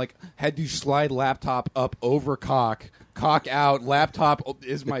 And I'm like, had to slide laptop up over cock out, laptop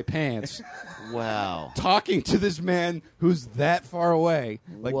is my pants. Wow. Talking to this man who's that far away,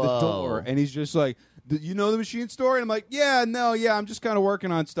 like the Whoa. door. And he's just like, you know the machine story? And I'm like, yeah, I'm just kind of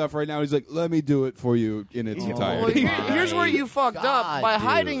working on stuff right now. He's like, let me do it for you in its Well, entirety. here's where you fucked up. God, By dude.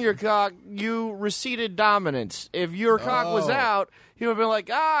 hiding your cock, you receded dominance. If your cock was out, he would have been like,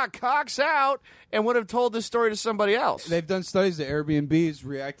 cock's out, and would have told this story to somebody else. They've done studies that Airbnbs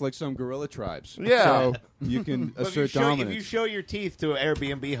react like some gorilla tribes. Yeah. So you can But assert if you dominance. show your teeth to an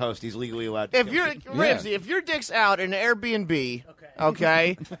Airbnb host, he's legally allowed to If kill you're you. Ramsey, if your dick's out in an Airbnb,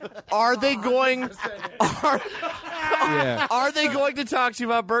 okay, are they going? Yeah. Are they going to talk to you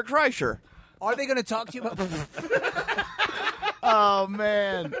about Burt Kreischer? Are they going to talk to you about? Oh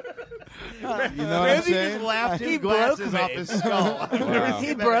man. You know what I'm Ramsey saying? just laughed his He glasses broke off me. his skull. Wow.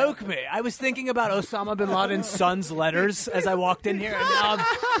 He broke me. I was thinking about Osama bin Laden's son's letters as I walked in here, and now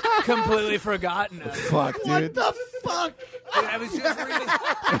I've completely forgotten them. Fuck, dude. What the fuck? Dude, I was just reading.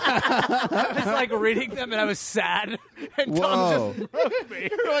 I was like reading them, and I was sad. And Tom Whoa. just broke me.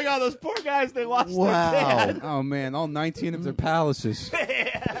 You're like, oh, those poor guys, they lost their Wow. dad. Oh, man. All 19 of their palaces.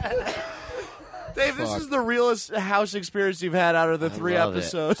 Dave, this Fuck. is the realest house experience you've had out of the three love it.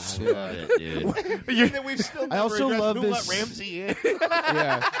 episodes. I love it, dude. And then we've still never also addressed love who this- let Ramsey in.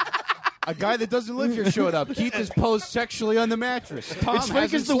 Yeah. A guy that doesn't live here showed up. Keith is posed sexually on the mattress. Tom It's funny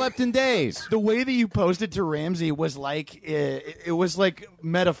 'cause hasn't slept in days. The way that you posted to Ramsey was like it was like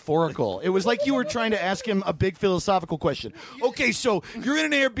metaphorical. It was like you were trying to ask him a big philosophical question. Okay, so you're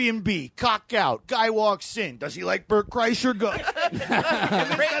in an Airbnb, cock out, guy walks in. Does he like Burt Kreischer? Go.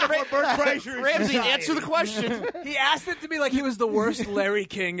 Ramsey, answer the question. He asked it to me like he was the worst Larry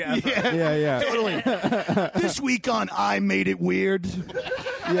King ever. Yeah. Totally. This week on I Made It Weird.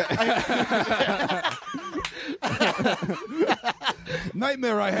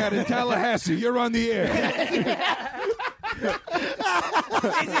 Nightmare I had in Tallahassee. You're on the air.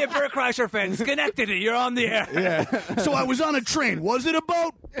 Is he a Burt Kreischer fan? Schenectady, you're on the air. So I was on a train. Was it a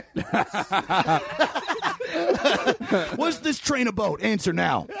boat? Was this train a boat? Answer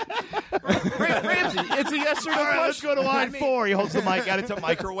now. Ramsey, it's a yes or no All right, let's question. go to line 4. He holds the mic out. It's a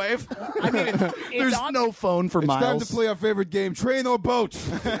microwave. I mean, There's no phone for It's time Miles. to play our favorite game, train or boat.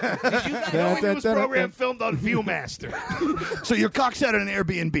 It was program filmed on Viewmaster. So your cock's out at an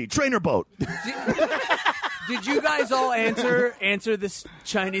Airbnb. Train or boat? did you guys all answer this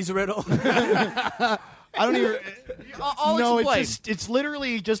Chinese riddle? I don't even. I'll No, explain. it's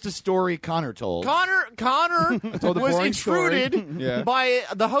literally just a story Connor told. Connor told a was boring story. intruded Yeah. by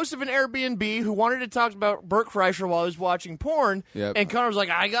the host of an Airbnb who wanted to talk about Burt Kreischer while he was watching porn. Yep. And Connor was like,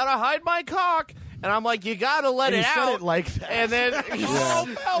 I gotta hide my cock. And I'm like, you gotta let And it he said out. it like that. And then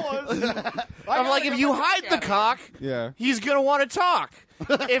I'm like, if you hide the cock, Yeah. he's gonna want to talk.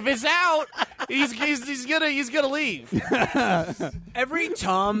 If it's out, he's gonna leave. Every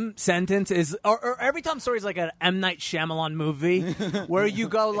Tom sentence is, or every Tom story is like an M. Night Shyamalan movie where you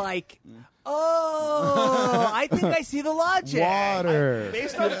go like, oh, I think I see the logic. Water.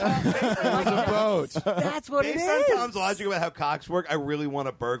 Based on a boat. That's what it Based on is. Tom's logic about how cocks work, I really want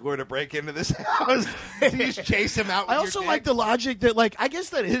a burglar to break into this house to just chase him out. With I also your like dick. the logic that, like, I guess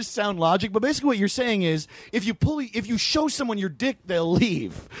that is sound logic, but basically what you're saying is if you show someone your dick, they'll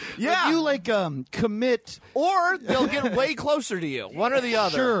leave. Yeah. If you like commit. Or they'll get way closer to you. One or the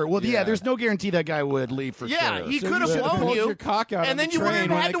other. Sure. Well, yeah. Yeah. There's no guarantee that guy would leave for Yeah, sure. he So could you have should've blown pulled you, your cock out and on then the you wouldn't train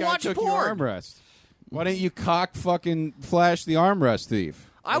have when had that to guy watch took porn. Your armrest. Why didn't you cock fucking flash the armrest thief?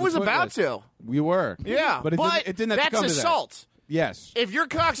 I was about to. We were. Yeah, But it didn't have that's to come to that. assault. Yes. If your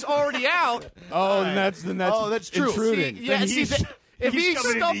cock's already out, Oh, then that's true. intruding. see, yeah, see, if he's he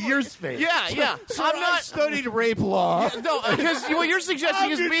coming into stumbled, your space. yeah. I'm not studied rape law. No, because what you're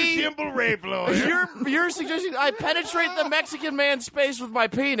suggesting is me. simple rape lawyer. You're suggesting I penetrate the Mexican man's space with my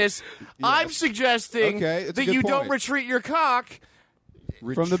penis. I'm suggesting Okay, it's a that good you don't point. retreat your cock.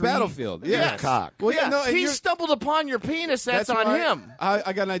 From the battlefield. Yeah. Yes. Cock. Well, yeah, no, and he you're- stumbled upon your penis. That's on why him.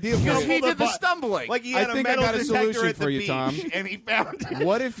 I got an idea for Because you. he did the stumbling. Like he I had a think I metal got a detector solution at the for you, beach, Tom. and he found it.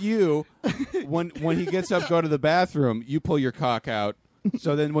 What if you, when he gets up, go to the bathroom, you pull your cock out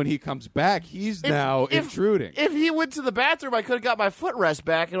So then when he comes back, he's now intruding. If he went to the bathroom, I could have got my footrest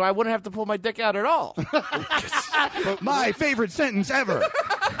back, and I wouldn't have to pull my dick out at all. My favorite sentence ever.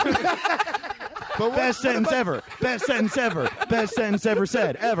 Best sentence ever. Best sentence ever. Best sentence ever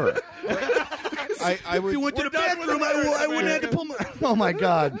said ever. I would, If you went to the bathroom, I wouldn't have to pull my. Oh my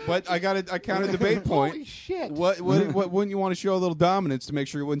God! But I counter debate point. Holy shit. What wouldn't you want to show a little dominance to make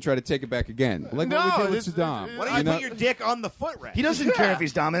sure you wouldn't try to take it back again? Like No, what we did this- with Saddam. Why don't you put your dick on the footrest? He doesn't care if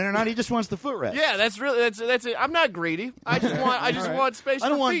he's dominant or not. He just wants the footrest. Yeah, that's it. I'm not greedy. I just want space. I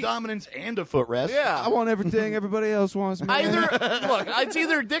don't for want feet. dominance and a footrest. I Yeah. want everything everybody else wants. Man. It's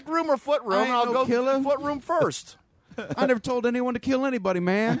either dick room or foot room. I ain't I'll no go killer. foot room first. I never told anyone to kill anybody,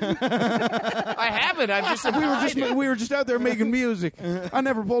 man. I haven't. I've just we were just out there making music. I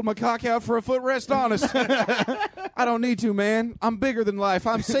never pulled my cock out for a footrest, honest. I don't need to, man. I'm bigger than life.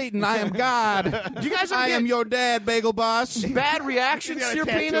 I'm Satan. I am God. Do you guys ever I am get your dad, Bagel Boss. bad reactions He's to your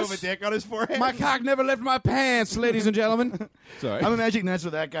got a tattoo of a penis? dick on his forehead. My cock never left my pants, ladies and gentlemen. Sorry. I'm imagining that's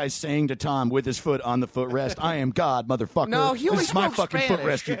what that guy's saying to Tom with his foot on the footrest. I am God, motherfucker. No, he only This is my spoke fucking Spanish.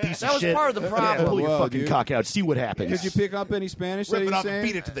 footrest, you piece That of was shit. part of the problem. Yeah, pull your Whoa, fucking dude. cock out. See what happens. Did you pick up any Spanish that Rip it he's off and saying?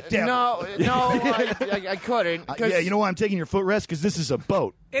 beat it to the devil. No, I couldn't. 'cause Yeah, you know why I'm taking your footrest? Because this is a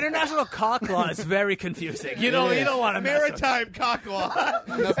boat. International cock law is very confusing. You don't want to mess with it. Maritime cock law.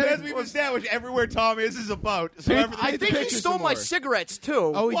 And as we've established, everywhere Tom is a boat. So everything. I think he stole my cigarettes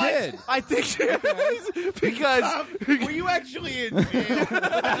too. Oh, he What? did. I think because Were you actually in jail?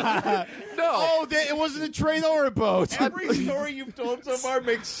 no. Oh, it wasn't a train or a boat. Every story you've told so far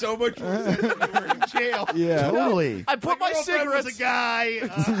makes so much more sense when you were in jail. Yeah. Totally. I put my Girlfriend was cigarettes. a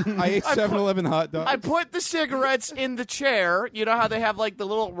guy. I ate 7-Eleven hot dogs. I put the cigarettes in the chair. You know how they have like the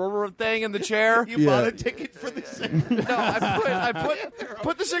little rubber thing in the chair. You bought a ticket for the cigarette. No, I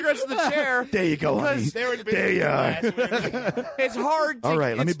put the cigarettes in the chair. There you go, honey. Because They were in There you are. it's hard. To, All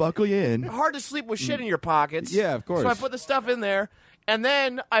right, let me it's buckle you in. hard to sleep with shit in your pockets. Yeah, of course. So I put the stuff in there. And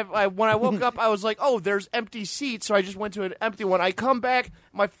then when I woke up, I was like, "Oh, there's empty seats." So I just went to an empty one. I come back,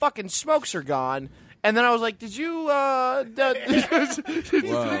 my fucking smokes are gone. And then I was like, "Did you?" Whoa.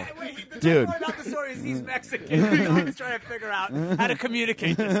 Dude. More about the story is he's Mexican. He's trying to figure out how to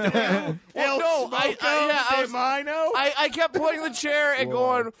communicate this to him. Well, no, I kept pointing the chair and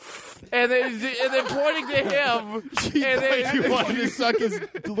going, and then pointing to him. And then you wanted to suck his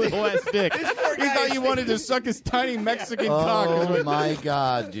little ass dick. He thought you wanted to suck his tiny Mexican cock. Oh my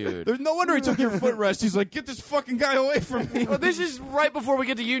God, dude. There's no wonder he took your footrest. He's like, get this fucking guy away from me. well, this is right before we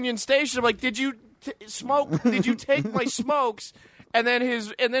get to Union Station. I'm like, "Did you smoke? Did you take my smokes?" And then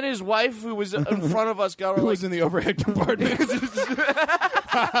his wife, who was in front of us, got Who like, was in the overhead compartment?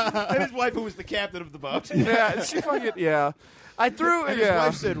 And his wife, who was the captain of the boat. yeah, she fucking I threw And his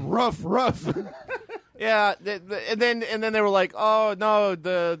wife said, rough. Yeah, and then they were like, "Oh no,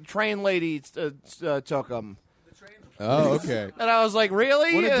 the train lady took him." Oh, okay. And I was like,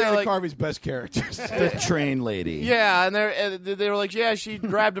 "Really?" One of And they're Dana like, Carvey's best characters. The train lady. yeah, and they were like, "Yeah, she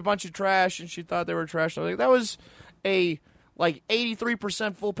grabbed a bunch of trash and she thought they were trash." I was like, "That was a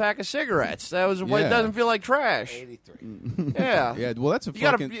 83% full pack of cigarettes. That was what Yeah. it doesn't feel like trash." 83. Yeah. Yeah, well, that's a You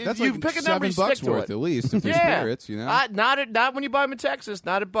gotta- fucking. That's you like pick a number, you $7 stick to worth it. at least if there's Yeah. spirits, you know. Not when you buy them in Texas.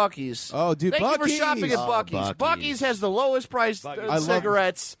 Not at Buc-ee's. Oh, dude, Thank you Buc-ee's. for shopping at Oh, Buc-ee's. Buc-ee's. Buc-ee's has the lowest priced I love-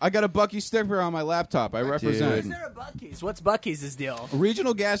 cigarettes. I got a Bucky sticker on my laptop. I represent. Is there a Buc-ee's? What's Buc-ee's' deal? A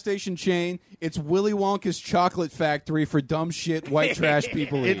regional gas station chain. It's Willy Wonka's chocolate factory for dumb shit white trash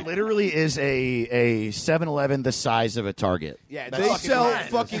people eat. It literally is a 7-Eleven the size of a Target. Yeah, They fucking sell nuts.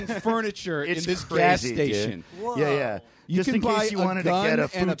 fucking furniture It's in this crazy, gas dude. station. Whoa. Yeah, yeah. You Just can in buy case you a wanted to gun get a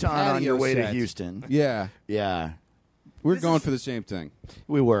and a futon on your patio way to set. Houston. Yeah, Yeah, we're going for the same thing.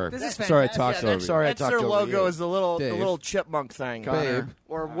 we were. This is Sorry, I fantastic. talked over you. Sorry, I That's talked their over logo you. is the little Dave. chipmunk thing. Babe.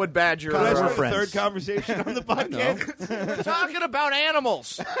 Or wood badger. That's We're the friends. third conversation on the podcast. We're talking about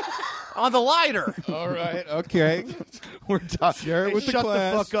animals on the lighter. All right, okay. We're talking. Share it with the Shut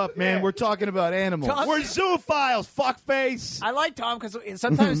class. the fuck up, man. We're talking about animals. Tom- We're zoophiles, fuckface. I like Tom because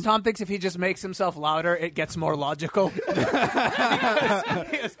sometimes Tom thinks if he just makes himself louder, it gets more logical.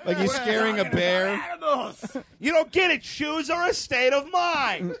 Like he's scaring a bear. Animals. You don't get it. Shoes are a state of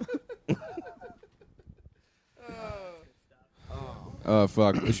mind. Oh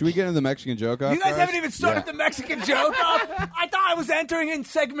fuck! Should we get into the Mexican joke off? You guys haven't even started the Mexican joke up. I thought I was entering in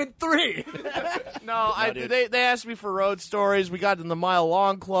segment 3. No, they asked me for road stories. We got in the Mile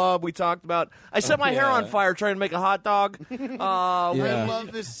Long Club. We talked about. I set my hair on fire trying to make a hot dog. I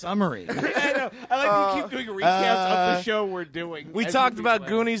love this summary. I know. I like to keep doing recaps of the show we're doing. We talked about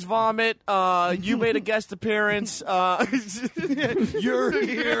Goonies vomit. You made a guest appearance. You're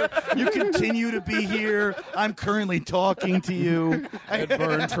here. You continue to be here. I'm currently talking to you.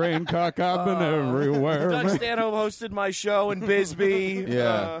 Burn train cock up and everywhere. Doug Stanhope hosted my show in Bisbee.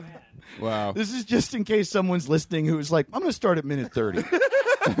 Yeah. Wow. This is just in case someone's listening who's like, I'm going to start at minute 30. I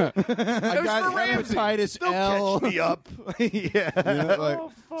got hepatitis L. Catch me up. Yeah.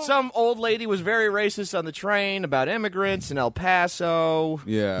 Some old lady was very racist on the train about immigrants in El Paso.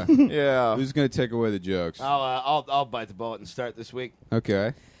 Yeah. Yeah. Who's going to take away the jokes? I'll bite the bullet and start this week.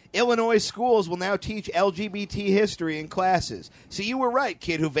 Okay. Illinois schools will now teach LGBT history in classes. So you were right,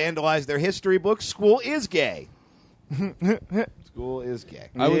 kid who vandalized their history books. School is gay. School is gay.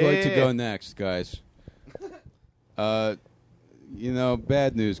 I would like to go next, guys. Bad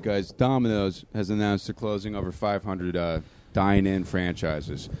news, guys. Domino's has announced they're closing over 500 dine-in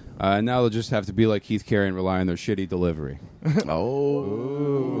franchises. Now they'll just have to be like Keith Carey and rely on their shitty delivery. I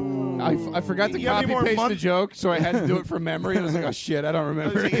forgot to copy-paste the joke, so I had to do it from memory. I was like, oh, shit, I don't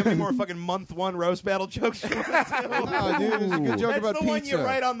remember. Give me more fucking month one roast battle jokes. No, dude, it was a good joke about That's the one pizza. you're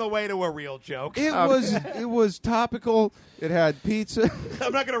right on the way to a real joke. It was topical. It had pizza.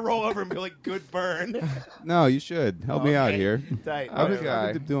 I'm not going to roll over and be like, good burn. No, you should. Help me out here. Tight.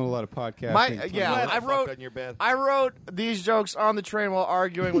 I've been doing a lot of podcasting. I wrote these jokes on the train while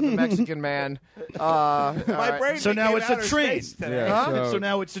arguing with the Mexican man. My brain So now it's a outer train. space today. Yeah, So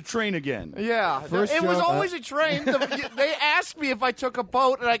now it's a train again. Yeah, First it was joke- always a train. They asked me if I took a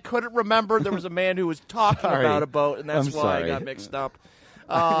boat, and I couldn't remember. There was a man who was talking Sorry. about a boat, and that's I'm why I sorry. got mixed up.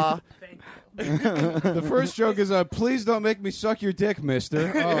 The first joke is, please don't make me suck your dick,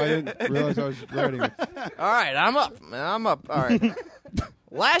 mister. Oh, I didn't realize I was writing it. All right, I'm up. All right.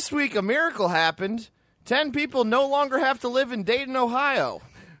 Last week, a miracle happened. 10 people no longer have to live in Dayton, Ohio.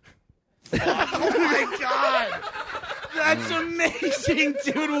 Oh, my God. That's amazing,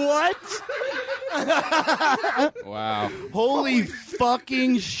 dude. What? Wow. Holy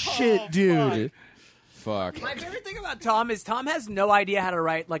fucking shit, dude. Fuck. My favorite thing about Tom is Tom has no idea how to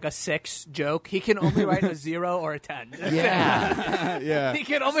write like a 6 joke. He can only write a 0 or a 10. Yeah. Yeah. He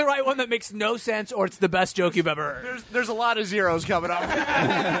can only write one that makes no sense or it's the best joke you've ever heard. There's a lot of zeros coming up.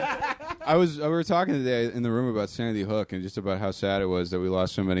 We were talking today in the room about Sandy Hook and just about how sad it was that we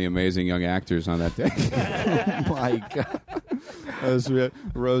lost so many amazing young actors on that day. My God.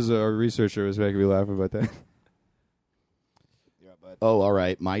 Rosa, our researcher, was making me laugh about that. Oh, all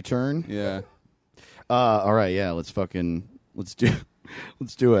right. My turn? Yeah. All right, yeah, let's do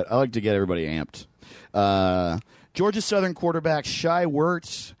it. I like to get everybody amped. Georgia Southern quarterback Shai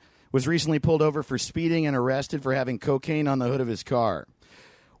Wertz was recently pulled over for speeding and arrested for having cocaine on the hood of his car.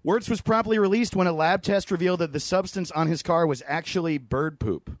 Wertz was promptly released when a lab test revealed that the substance on his car was actually bird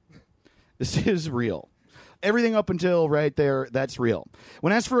poop. This is real. Everything up until right there, that's real.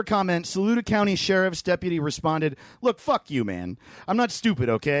 When asked for a comment, Saluda County Sheriff's deputy responded, "Look, fuck you, man. I'm not stupid,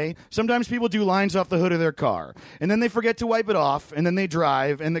 okay? Sometimes people do lines off the hood of their car, and then they forget to wipe it off, and then they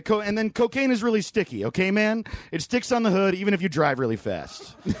drive, and then cocaine is really sticky, okay, man? It sticks on the hood even if you drive really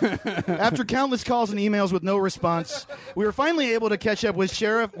fast." After countless calls and emails with no response, we were finally able to catch up with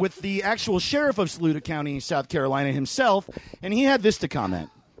the actual sheriff of Saluda County, South Carolina himself, and he had this to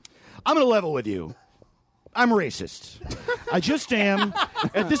comment. "I'm going to level with you. I'm racist. I just am.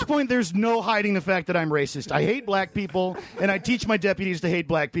 At this point, there's no hiding the fact that I'm racist. I hate black people, and I teach my deputies to hate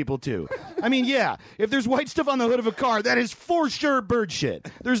black people, too. I mean, yeah, if there's white stuff on the hood of a car, that is for sure bird shit.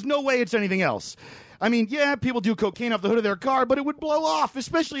 There's no way it's anything else. I mean, yeah, people do cocaine off the hood of their car, but it would blow off,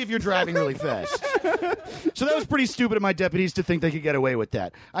 especially if you're driving really fast. So that was pretty stupid of my deputies to think they could get away with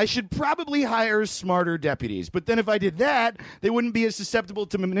that. I should probably hire smarter deputies, but then if I did that, they wouldn't be as susceptible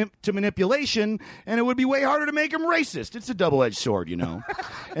to manipulation, and it would be way harder to make them racist. It's a double-edged sword, you know.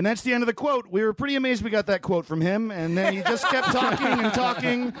 And that's the end of the quote. We were pretty amazed we got that quote from him, and then he just kept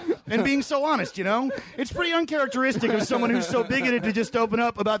talking and being so honest, you know. It's pretty uncharacteristic of someone who's so bigoted to just open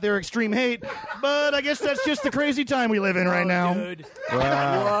up about their extreme hate, but I guess that's just the crazy time we live in right now. Dude.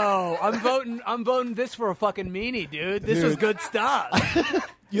 Wow. Whoa. I'm voting this for a fucking meanie, dude. This was good stuff.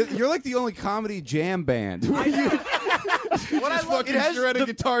 You're like the only comedy jam band. What I love, it has shred a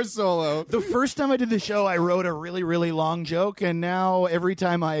guitar solo. The first time I did the show, I wrote a really, really long joke, and now every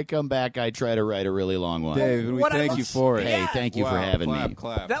time I come back, I try to write a really long one. David, we What I thank love- you for it. Hey, thank you for Wow, having clap, me.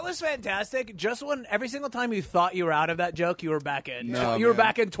 Clap. that was fantastic. Just when every single time you thought you were out of that joke, you were back in. No, you were man.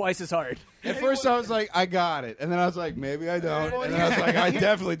 back in twice as hard. At first, I was like, I got it. And then I was like, maybe I don't. And then I was like, I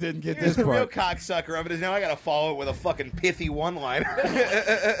definitely didn't get Here's this the real part. cocksucker of it is now I got to follow it with a fucking pithy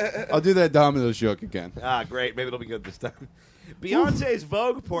one-liner. I'll do that Domino's joke again. Great. Maybe it'll be good this time. Beyonce's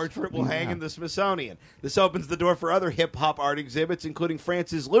Vogue portrait will hang in the Smithsonian. This opens the door for other hip-hop art exhibits, including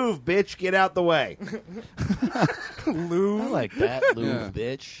France's Louvre. Bitch, get out the way. I like that, Louvre,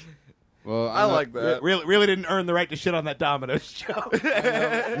 bitch. Well, I like that. Really didn't earn the right to shit on that Domino's joke.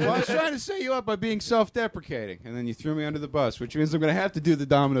 Well, I was trying to set you up by being self-deprecating, and then you threw me under the bus, which means I'm going to have to do the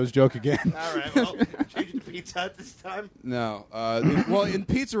Domino's joke again. All right, well, change it to Pizza Hut this time. No. Well, in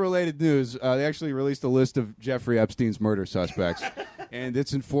pizza-related news, they actually released a list of Jeffrey Epstein's murder suspects, and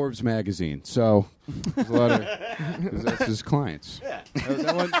it's in Forbes magazine. So there's a lot of 'cause that's his clients. Yeah.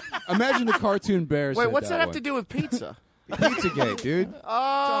 That one, imagine the cartoon bears. Wait, said what's that have one. to do with pizza? Pizzagate, dude.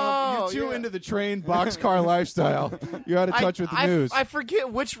 Oh, You're too yeah. into the train boxcar lifestyle. You're out of touch with the news. I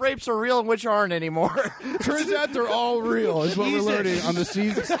forget which rapes are real and which aren't anymore. Turns out they're all real, is what we're learning on the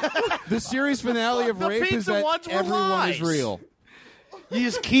season. The series finale of The Rape is pizza that ones were everyone lies. is real. You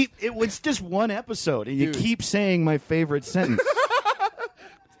just keep it's just one episode, and you Dude. keep saying my favorite sentence.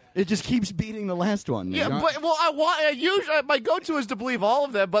 It just keeps beating the last one. Yeah, man. but I usually my go-to is to believe all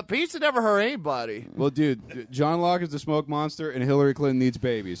of them, but pizza never hurt anybody. Well, dude, John Locke is the smoke monster, and Hillary Clinton needs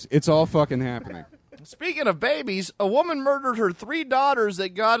babies. It's all fucking happening. Speaking of babies, a woman murdered her 3 daughters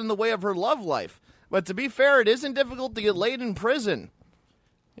that got in the way of her love life. But to be fair, it isn't difficult to get laid in prison.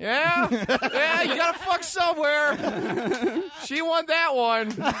 Yeah? Yeah, you gotta fuck somewhere. She won that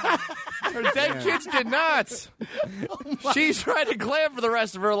one. Her dead kids did not. She's trying to glam for the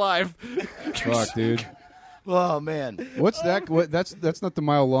rest of her life. Fuck, dude. Oh man. What's that? That's not the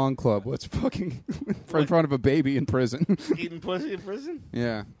Mile Long Club. What's fucking in front of a baby in prison? Eating pussy in prison?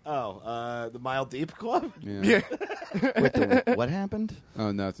 Yeah. Oh, the Mile Deep Club? Yeah. What happened?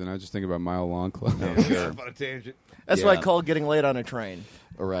 Oh, nothing. I was just thinking about Mile Long Club. Sure. On a tangent. That's what I call getting laid on a train.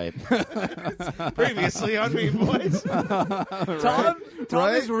 All right. Previously on Mean Boys. Tom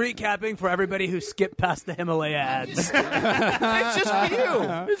is recapping for everybody who skipped past the Himalaya ads. It's just for you.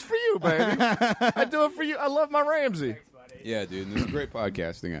 It's for you, baby. I do it for you. I love my Ramsey. Yeah, dude. And it's a great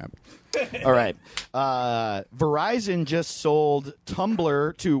podcasting app. All right. Verizon just sold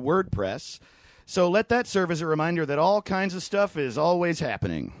Tumblr to WordPress. So let that serve as a reminder that all kinds of stuff is always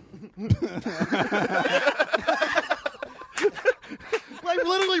happening. I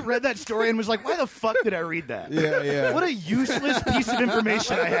literally read that story and was like, why the fuck did I read that? Yeah, yeah. What a useless piece of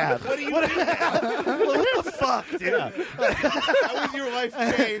information I have. What the fuck, dude? How was your life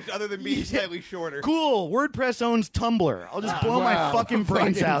changed other than being slightly shorter? Cool. WordPress owns Tumblr. I'll just blow my wow. fucking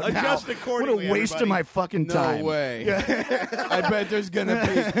brains out Adjust now. accordingly, What a waste everybody. of my fucking time. No way. I bet there's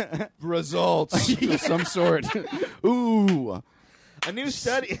gonna be results of some sort. Ooh. A new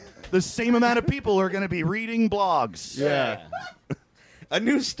study. The same amount of people are going to be reading blogs. Yeah. A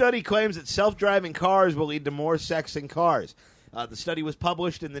new study claims that self-driving cars will lead to more sex in cars. The study was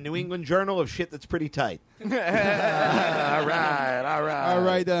published in the New England Journal of Shit That's Pretty Tight. All right. All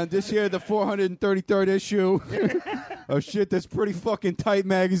right, this year, the 433rd issue of Shit That's Pretty Fucking Tight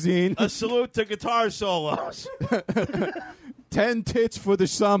magazine. A salute to guitar solos. 10 tits for the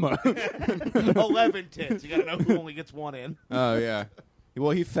summer. 11 tits. You gotta know who only gets one in. Oh, yeah.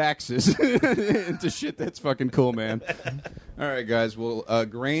 Well, he faxes into shit that's fucking cool, man. All right, guys. Well,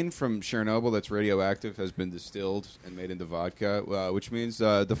 grain from Chernobyl that's radioactive has been distilled and made into vodka, which means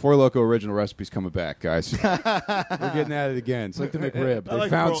the Four Loko original recipe's coming back, guys. We're getting at it again. It's like the McRib. They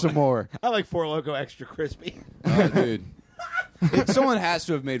found some more. I like Four Loko extra crispy. Oh, dude. Someone has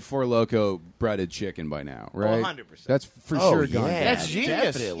to have made Four Loko breaded chicken by now, right? 100%. That's for Oh, sure yeah. gone. That's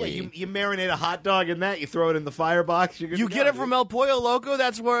genius. Definitely. Yeah, you marinate a hot dog in that, you throw it in the firebox. You're good You to get go, it from El Pollo Loco.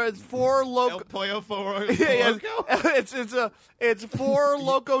 That's where it's 4 El Loco. Pollo Four Yeah, Loko. it's 4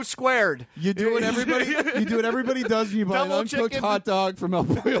 Loco squared. You do what everybody does. And you buy an Double uncooked chicken. hot dog from El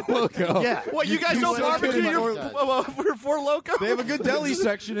Pollo Loco. Yeah. What, you guys do don't what barbecue everybody your does. for 4 Loco? They have a good deli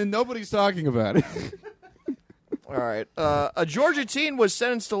section, and nobody's talking about it. All right. A Georgia teen was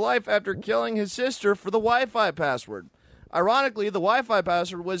sentenced to life after killing his sister for the Wi-Fi password. Ironically, the Wi-Fi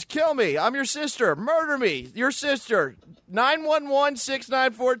password was "Kill me, I'm your sister, murder me, your sister."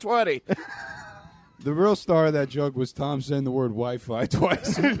 911-69420. The real star of that joke was Tom saying the word Wi-Fi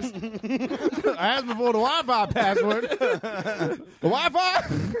twice. I asked before the Wi-Fi password. The Wi-Fi.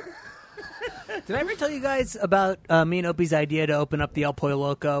 Did I ever tell you guys about me and Opie's idea to open up the El Pollo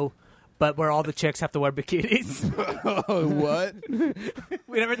Loco, but where all the chicks have to wear bikinis? Oh, what?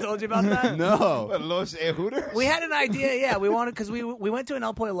 We never told you about that? No. Los Hooters? We had an idea, yeah. We wanted, because we went to an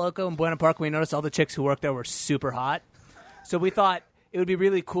El Pollo Loco in Buena Park, and we noticed all the chicks who worked there were super hot. So we thought it would be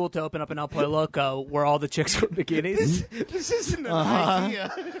really cool to open up an El Pollo Loco where all the chicks wear bikinis. This isn't an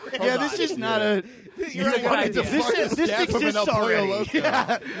idea. Yeah, this is not a. You're right, what idea? This exists already.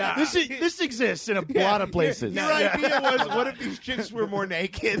 Yeah. This exists in a lot of places. Your idea was, what if these chicks were more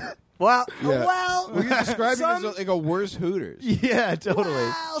naked? Well, Well, you're describing it as like a worse Hooters. Yeah, totally.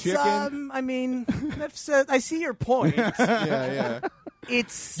 well, Chicken. I mean, I see your point. Yeah.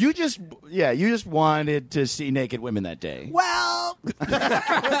 It's You just wanted to see naked women that day. well,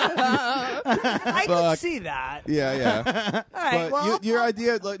 I can see that. Yeah. All right, But well, your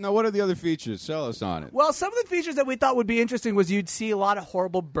idea, like, now what are the other features? Sell us on it. well, some of the features that we thought would be interesting was you'd see a lot of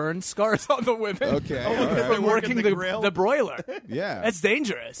horrible burn scars on the women. Okay, all right. From working the broiler. Yeah. That's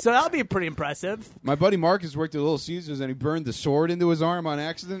dangerous. So that'll be pretty impressive. My buddy Marcus worked at Little Caesars, and he burned the sword into his arm on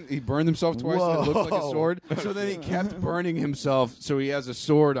accident. He burned himself twice, and it looked like a sword. So then he kept burning himself, so he has a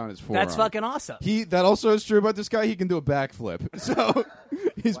sword on his forearm. That's fucking awesome. That also is true about this guy. He can do a backflip. So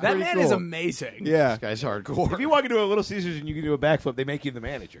he's That pretty man cool. is amazing. Yeah. This guy's hardcore. If you walk into a Little Caesars and you can do a backflip, they make you the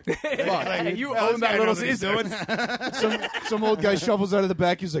manager. You own that Little Caesars. Some old guy shuffles out of the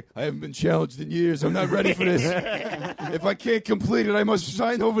back. He's like, I haven't been challenged in years. I'm not ready for this. If I can't complete it, I must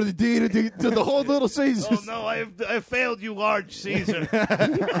sign over the deed to the whole Little Caesars. Oh no, I failed you, large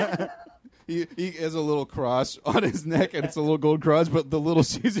Caesar. He has a little cross on his neck, and it's a little gold cross, but the Little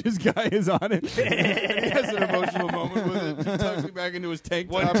Caesars guy is on it. He has an emotional moment with it. He tucks it back into his tank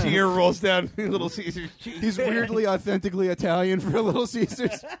top. One tear rolls down Little Caesar's cheek. He's weirdly, authentically Italian for a Little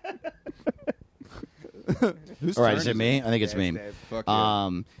Caesars. All right, is it me? I think it's me. Fuck yeah.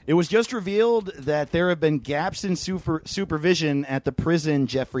 It was just revealed that there have been gaps in supervision at the prison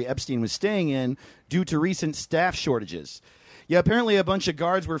Jeffrey Epstein was staying in due to recent staff shortages. Yeah, apparently a bunch of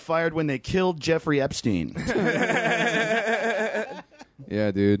guards were fired when they killed Jeffrey Epstein.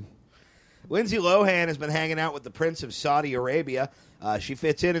 Yeah, dude. Lindsay Lohan has been hanging out with the Prince of Saudi Arabia. She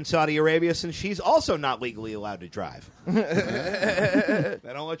fits in Saudi Arabia since she's also not legally allowed to drive. They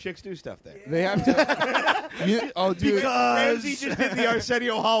don't let chicks do stuff there. They have to. Dude. Ramsey just did the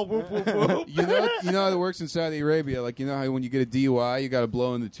Arsenio Hall whoop, whoop, whoop. You know how it works in Saudi Arabia? Like, you know how when you get a DUI, you got to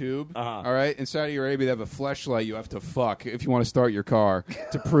blow in the tube? All right? In Saudi Arabia, they have a fleshlight you have to fuck if you want to start your car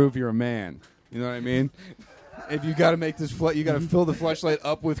to prove you're a man. You know what I mean? If you got to make this, you got to fill the fleshlight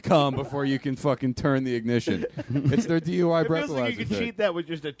up with cum before you can fucking turn the ignition. It's their DUI It feels breathalyzer like you could thing. cheat that with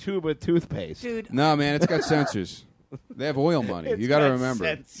just a tube of toothpaste. Dude, No, man, it's got sensors. They have oil money. You got to remember.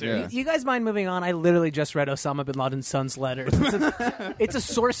 sensors. Yeah. you guys mind moving on? I literally just read Osama bin Laden's son's letters. It's a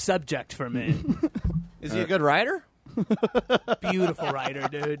sore subject for me. Is he a good writer? Beautiful writer,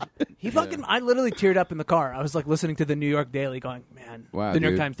 dude. I literally teared up in the car. I was like listening to the New York Daily going, man, Wow, the New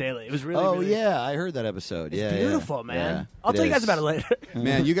York dude. Times Daily. It was really, Oh, really yeah, I heard that episode. It's Yeah, beautiful, yeah. man. Yeah, I'll it tell you guys is. about it later.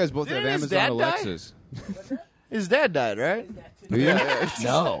 Man, you guys both have Didn't his Amazon dad die? Alexas. His dad died, right? Do you?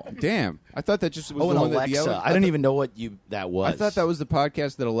 No. Damn. I thought that just was Oh, the and one that the Alexa. I don't even know what that was. I thought that was the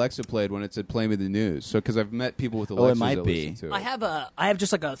podcast that Alexa played when it said "Play Me the News." So, because I've met people with Alexas, Oh, it might that be. listen to it. I have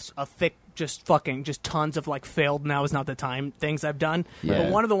just like a thick, just tons of like failed now is not the time things I've done. Yeah.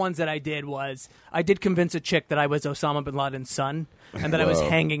 But one of the ones that I did was I did convince a chick that I was Osama bin Laden's son and that I was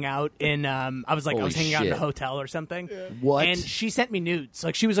hanging out in I was Holy hanging out in a shit. hotel or something. What? And she sent me nudes.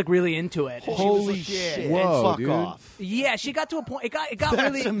 Like she was like really into it. And she was Holy like, shit. Whoa, Fuck dude. off. yeah, she got to a point. It got That's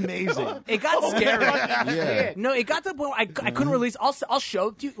really amazing. It got scary. Yeah. No, it got to the point where I couldn't release. I'll show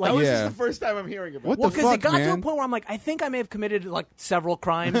it to you. Like, This Yeah. is the first time I'm hearing about What well, the because fuck, it got to a man? point where I'm like, I think I may have committed like several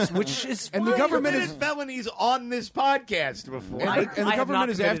crimes, which is And the fine. government committed felonies on this podcast before. And I the have not government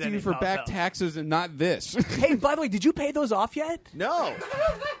is committed after you any for foul, back though. taxes and not this. Hey, by the way, did you pay those off yet? No.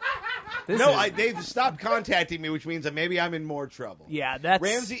 This No, is- they've stopped contacting me, which means that maybe I'm in more trouble. Yeah, that's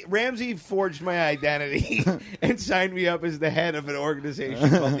Ramsey forged my identity and signed me up as the head of an organization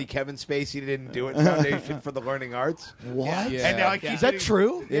called the Kevin Spacey Didn't Do It Foundation for the Learning Arts. What? Yeah. And now I keep Is that getting-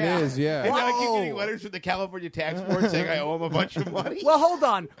 true? It is, yeah. And now I keep getting letters from the California Tax Board saying I owe them a bunch of money. Well, hold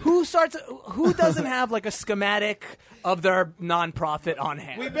on. Who doesn't have like a schematic of their nonprofit on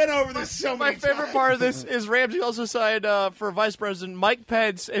hand? We've been over this so My many favorite times. part of this is Ramsey also signed for Vice President Mike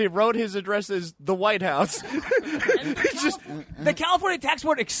Pence, and he wrote his address as the White House. The California Tax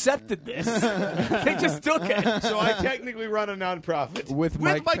Board accepted this. They just took it. So I technically run a nonprofit. With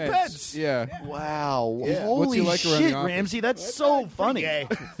Mike Pence. Yeah. Wow. What's Holy he like around the shit, office? Ramsey. That's so funny. Gay.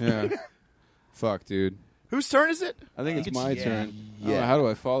 Yeah. Fuck, dude. Whose turn is it? I think it's my turn. Yeah. How do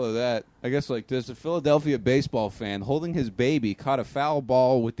I follow that? I guess like this: a Philadelphia baseball fan holding his baby caught a foul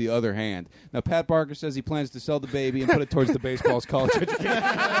ball with the other hand. Now Pat Barker says he plans to sell the baby and put it towards the baseball's college education.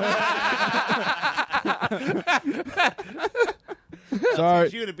 Sorry,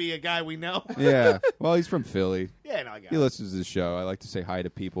 you to be a guy we know. Yeah. Well, he's from Philly. Yeah, no, I got He it. listens to the show. I like to say hi to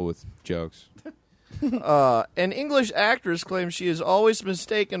people with jokes. An English actress claims she is always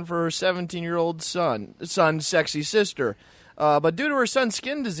mistaken for her 17-year-old son's sexy sister. But due to her son's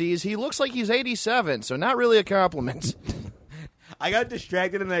skin disease, he looks like he's 87, so not really a compliment. I got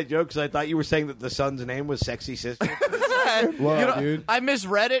distracted in that joke because I thought you were saying that the son's name was Sexy Sister. Wow, dude. I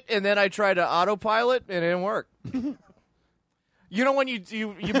misread it, and then I tried to autopilot, and it didn't work. You know when you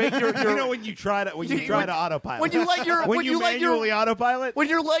make your you know when you try to autopilot when you let your when you manually autopilot when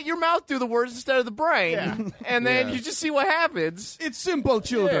you let your mouth do the words instead of the brain, and then you just see what happens. It's simple,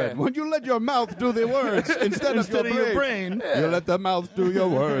 children. When you let your mouth do the words instead of your brain, you let the mouth do your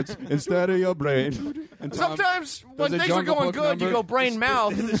words instead of your brain. And Tom, Sometimes when does a things are Jungle going Book good, number? you go brain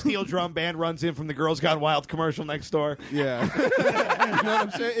mouth. the steel drum band runs in from the Girls Gone Wild commercial next door. Yeah. You know what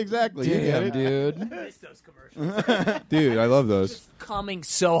I'm saying? Exactly. You get it. dude. I miss those commercials. Dude, I love those. Coming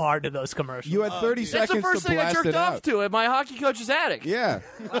so hard to those commercials. You had 30 That's seconds the first to thing I blast jerked it off out. to at my hockey coach's attic. Yeah.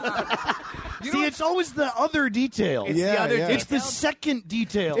 See, it's always the other detail. It's the other It's the detail. second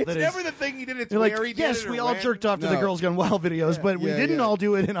detail It's that is. never the thing he did. It's You're where like, he did yes, it or we all when. jerked off to the No. Girls Gone Wild videos, but we Yeah, didn't yeah. all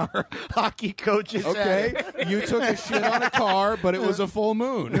do it in our hockey coach's Okay. attic. You took a shit on a car, but it was a full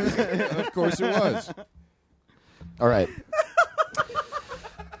moon. Of course it was. All right.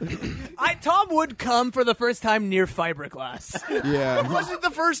 Tom would come for the first time near fiberglass. Yeah. It wasn't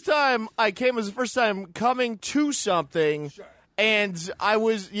the first time I came. It was the first time coming to something. And I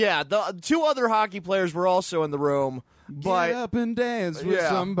was, the two other hockey players were also in the room. Get But up and dance with Yeah.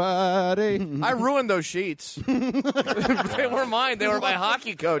 somebody. I ruined those sheets. They weren't mine. They were my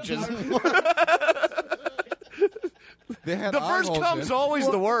hockey coaches. They had The eye first holes come's in. always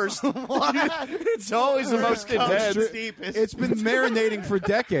the worst. It's always the most intense. It's been marinating for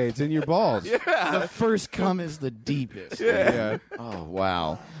decades in your balls. The first come is the deepest. Yeah. Oh,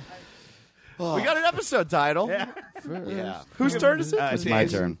 wow. We got an episode title. Yeah. Whose turn is it? It's my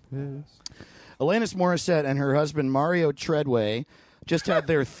turn. Alanis Morissette and her husband Mario Treadway just had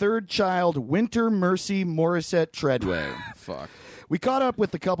their third child, Winter Mercy Morissette Treadway. Fuck. We caught up with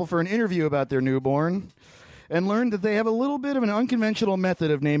the couple for an interview about their newborn and learned that they have a little bit of an unconventional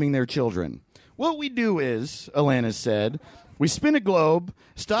method of naming their children. What we do is, Alanis said, we spin a globe,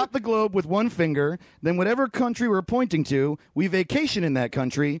 stop the globe with one finger, then whatever country we're pointing to, we vacation in that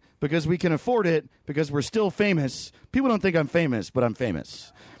country because we can afford it, because we're still famous. People don't think I'm famous, but I'm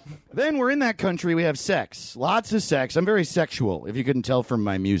famous. Then we're in that country, we have sex. Lots of sex. I'm very sexual, if you couldn't tell from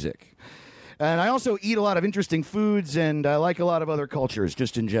my music. And I also eat a lot of interesting foods, and I like a lot of other cultures,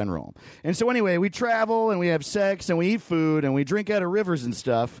 just in general. And so anyway, we travel, and we have sex, and we eat food, and we drink out of rivers and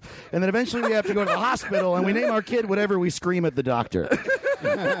stuff. And then eventually we have to go to the hospital, and we name our kid whatever we scream at the doctor.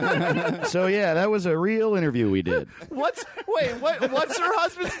 So yeah, that was a real interview we did. What's her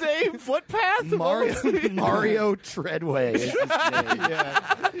husband's name? Footpath? Mario Treadway is his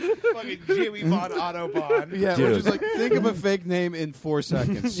name. Fucking Jimmy Von Autobahn. Yeah, Dude. which is like, think of a fake name in 4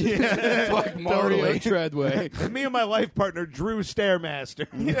 seconds. Like Mario Totally. Treadway. And me and my life partner, Drew Stairmaster.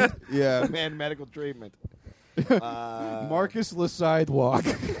 Yeah. Man, medical treatment. Marcus the Sidewalk.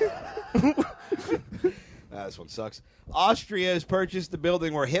 This one sucks. Austria has purchased the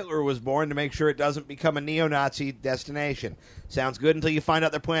building where Hitler was born to make sure it doesn't become a neo-Nazi destination. Sounds good until you find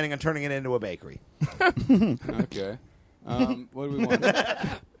out they're planning on turning it into a bakery. Okay. What do we want?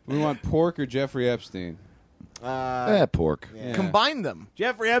 We want pork or Jeffrey Epstein? Pork. Yeah. Combine them.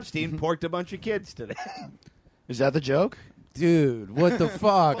 Jeffrey Epstein porked a bunch of kids today. Is that the joke? Dude, what the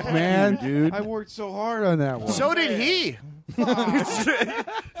fuck, man? Dude. I worked so hard on that one. So did he.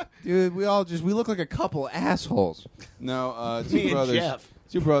 Dude, we look like a couple assholes. No, Me and Jeff.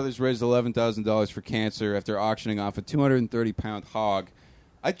 Two brothers raised $11,000 for cancer after auctioning off a 230-pound hog.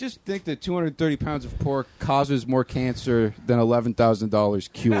 I just think that 230 pounds of pork causes more cancer than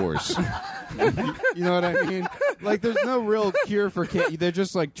 $11,000 cures. You know what I mean? Like, there's no real cure for cancer. They're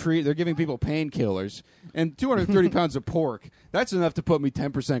just like they're giving people painkillers. And 230 pounds of pork, that's enough to put me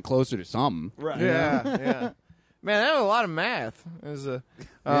 10% closer to something. Right. Yeah. Man, that was a lot of math. It was all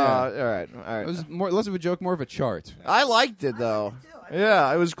right. It was less of a joke, more of a chart. I liked it though.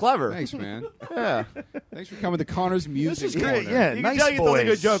 Yeah, it was clever. Thanks, man. Yeah. Thanks for coming to Connor's Music This is great. Corner. Yeah, You nice can tell you told a good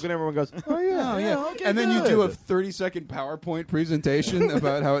boys. joke when everyone goes, oh, yeah. Oh, yeah. okay, and then good. you do a 30-second PowerPoint presentation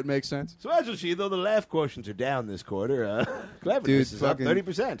about how it makes sense. So as you'll see, though the laugh quotients are down this quarter, Dude, cleverness is up fucking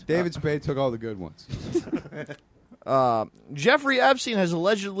 30%. David Spade took all the good ones. Jeffrey Epstein has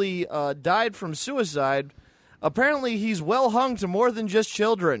allegedly died from suicide. Apparently, he's well hung to more than just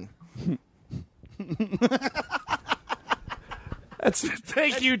children.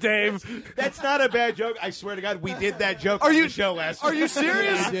 Thank you, Dave. That's not a bad joke. I swear to God, we did that joke on the show last week. Are you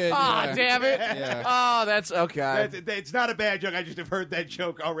serious? Yeah, we did, Ah, yeah. damn it. Yeah. Oh, that's okay. It's not a bad joke. I just have heard that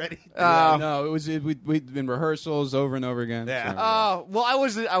joke already. No, it was we'd been rehearsals over and over again. Yeah. so- Well, I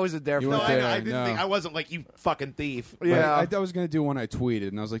wasn't there You for weren't that. there. I didn't no. think I wasn't like you fucking thief. Yeah. I was going to do one I tweeted,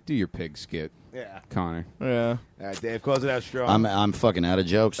 and I was like, do your pig skit, Yeah. Connor. Yeah. All right, Dave, close it out strong. I'm fucking out of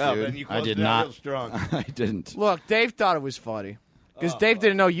jokes, Oh, dude. then you I closed did it out not. real strong. I didn't. Look, Dave thought it was funny. Because Dave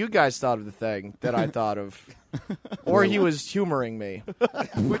didn't know you guys thought of the thing that I thought of. Or he was humoring me.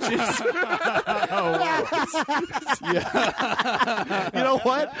 Which is... You know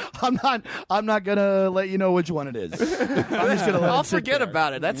what? I'm not gonna let you know which one it is. I'm just gonna let I'll it sit forget there.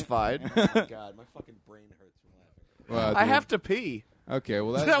 about it. That's fine. God, my fucking brain hurts from laughing. Well, I dude. have to pee. Okay,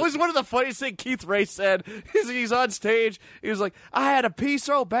 well That was one of the funniest things Keith Ray said. He's on stage. He was like, I had to pee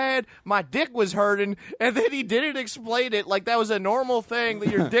so bad, my dick was hurting. And then he didn't explain it like that was a normal thing, that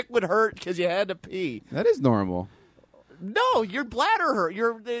your dick would hurt because you had to pee. that is normal. No, your bladder hurt.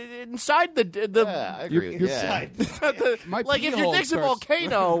 You're inside the Yeah, I agree. You're yeah. My like if pee your hole dick's a starts-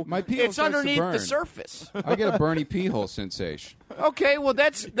 volcano, My pee hole it's starts to underneath the burn. surface. I get a Bernie pee hole sensation. Okay, well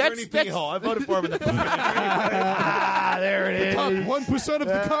that's Bernie P-hole. I voted for him in the There it is. Top 1% of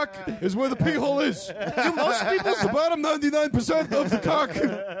the cock is where the pee hole is. Do most people? The bottom 99% of the cock,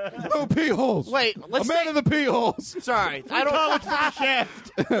 no pee holes. Wait, let's a man take- in the pee holes. Sorry, I don't.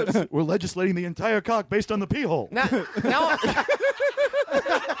 We're legislating the entire cock based on the pee hole. Now,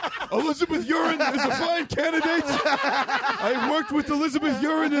 Elizabeth Urine is a fine candidate. I worked with Elizabeth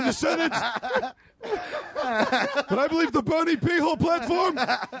Urine in the Senate. But I believe the Bernie pee hole platform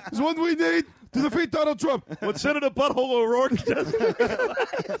is one we need to defeat Donald Trump. What Senator Butthole O'Rourke does.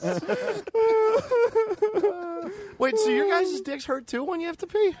 wait, so your guys' dicks hurt too when you have to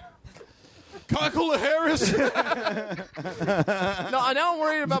pee? Cockle Harris. No, now I'm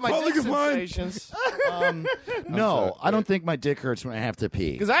worried about my colleague dick of mine. sensations. No, I don't think my dick hurts when I have to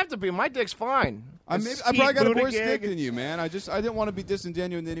pee. Because I have to pee. My dick's fine. I probably got a worse Buttigieg. dick than you, man. I didn't want to be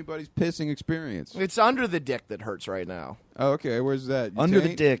disingenuous in anybody's pissing experience. It's under the dick that hurts right now. Oh, okay. Where's that? Your Under the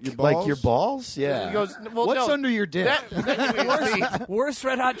taint? dick, Your like balls? your balls? Yeah. He goes, well, What's no, under your dick? Worst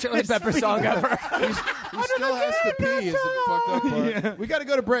Red Hot Chili Pepper song ever. He still has to pee. Is the fucked up part. We got to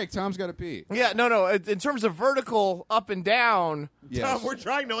go to break. Tom's got to pee. Yeah, no. In terms of vertical, up and down, Yes. Tom, we're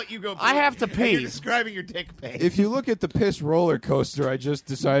trying to let you go. I have to and pee. You're describing your dick pain. If you look at the piss roller coaster I just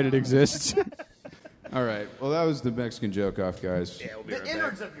decided exists. All right. Well, that was the Mexican joke off, guys. Yeah, we'll be right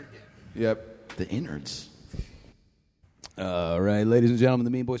back. of your dick. Yep. The innards. All right, ladies and gentlemen,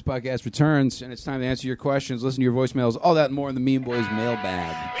 the Mean Boys podcast returns, and it's time to answer your questions, listen to your voicemails, all that and more in the Mean Boys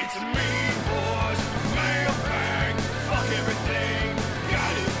mailbag. It's a Mean Boys mailbag. Fuck everything.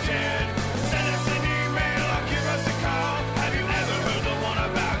 God is dead. Send us an email or give us a call. Have you ever heard the one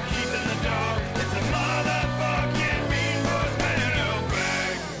about keeping the dog? It's a motherfucking Mean Boys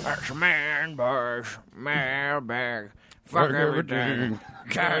mailbag. It's a man, boys, mailbag. Fuck everything.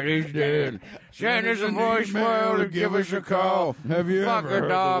 God is dead. Send us a voicemail to give us a call. Have you Fuck a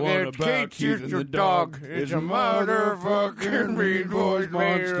dog, it Keith the dog. It's a motherfucking Mean Boys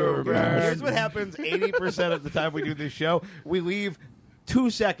mailbag. Here's what happens 80% of the time we do this show. We leave 2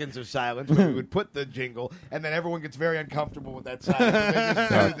 seconds of silence when we would put the jingle, and then everyone gets very uncomfortable with that silence. And they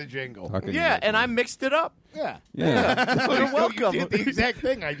just do the jingle. Yeah, and I mixed it up. Yeah. Yeah. You're welcome. You did the exact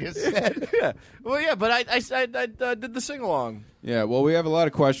thing I just said. Yeah. Well, yeah, but I did the sing along. Yeah, well, we have a lot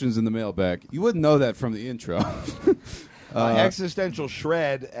of questions in the mailbag. You wouldn't know that from the intro. Existential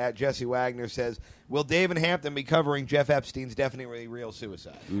Shred at Jesse Wagner says, will Dave and Hampton be covering Jeff Epstein's definitely real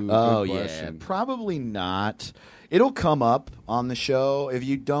suicide? Ooh, Oh, good yeah. question. Probably not. It'll come up on the show. If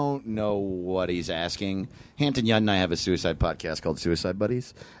you don't know what he's asking, Hampton Young and I have a suicide podcast called Suicide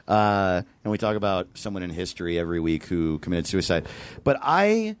Buddies. And we talk about someone in history every week who committed suicide. But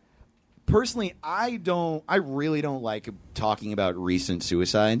personally, I really don't like talking about recent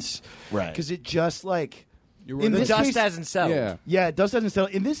suicides. Right. Because it just, like... You're The worried- dust hasn't settled. Yeah. Yeah, it doesn't settle.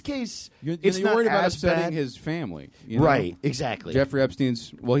 In this case, You're it's not worried about as upsetting bad. his family. You know? Right, exactly. Jeffrey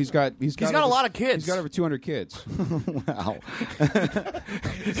Epstein's, well, he's got got over- a lot of kids. He's got over 200 kids. Wow.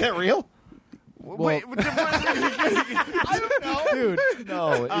 Is that real? Wait, Dude,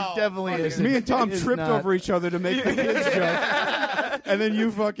 no, it definitely isn't. Me and Tom It is tripped not. over each other to make the kids joke. And then you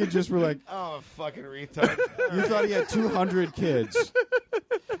fucking just were like, Oh, fucking retard. you thought he had 200 kids.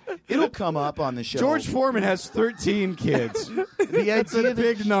 It'll come up on the show. George Foreman has 13 kids. That's a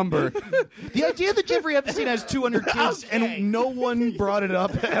big number. The idea that Jeffrey Epstein has 200 kids and no one brought it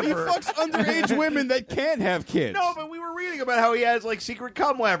up He ever. fucks underage women that can't have kids. No, but we were reading about how he has like secret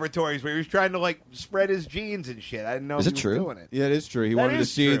cum laboratories where he was trying to like spread his genes and shit. I didn't know Is he it was true? doing it. Yeah, it is true. He That wanted to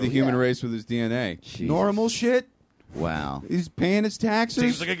is seed true, the human yeah. race with his DNA. Jesus. Normal shit. Wow. He's paying his taxes.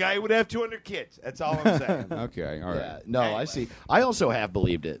 Seems like a guy who would have 200 kids. That's all I'm saying. Okay, all right. Yeah. No, I see. I also have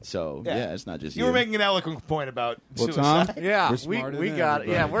believed it. So yeah, it's not just You were making an eloquent point about Well, suicide. Tom, Yeah, we're we smarter than got.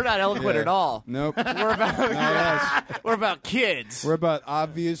 everybody. Yeah, we're not eloquent Yeah. at all. Nope. We're about. We're about kids. We're about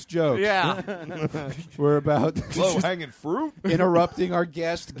obvious jokes. Yeah, We're about Low hanging fruit. interrupting our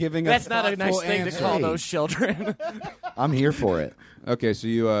guest, giving that's a not a nice thoughtful thing to answer. call those children. I'm here for it. Okay, so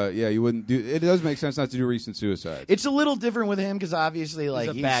you wouldn't do. It does make sense not to do recent suicides. It's a little different with him because obviously, like,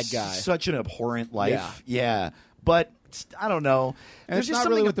 a bad guy. such an abhorrent life. Yeah. But I don't know. And There's it's just not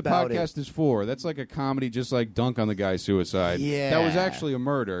really something what the about podcast is for. That's like a comedy, just like Dunk on the Guy's suicide. Yeah. That was actually a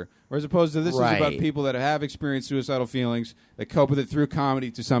murder. Whereas opposed to this is about Right. people that have experienced suicidal feelings, that cope with it through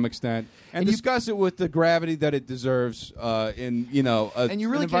comedy to some extent, and discuss it with the gravity that it deserves in, And you really an can't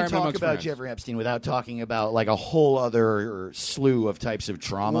environment talk amongst about friends. Jeffrey Epstein without talking about like a whole other slew of types of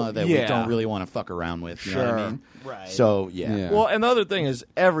trauma that we yeah. don't really want to fuck around with. You know what I Sure. mean? Right. So yeah. Yeah. Well, and the other thing is,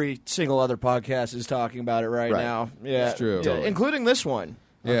 every single other podcast is talking about it right Right. now. Yeah, It's true. Yeah, Totally. including this one.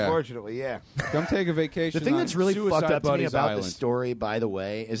 Yeah. Unfortunately, yeah. Come take a vacation. The thing on that's really Suicide fucked up to me Buddies about Island. the story, by the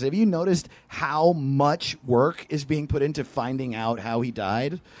way, is have you noticed how much work is being put into finding out how he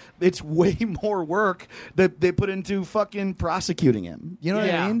died? It's way more work that they put into fucking prosecuting him. You know what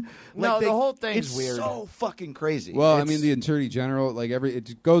Yeah. I mean? No, the whole thing's it's weird. so fucking crazy. Well, I It's- mean, the Attorney General, like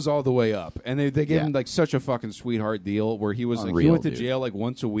it goes all the way up, and they gave Yeah. him like such a fucking sweetheart deal where he was like he Unreal, went to dude. jail like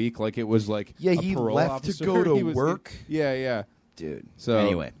once a week, like it was like Yeah, a he parole left to officer. go to He was- work. Yeah. dude. So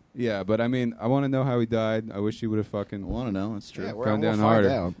anyway, yeah, but I mean, I want to know how he died. I wish he would have I fucking want to know. It's true. Yeah, gone we'll down find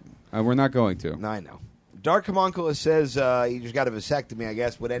harder. out. We're not going to. No, I know. Dark Homunculus says he just got a vasectomy. I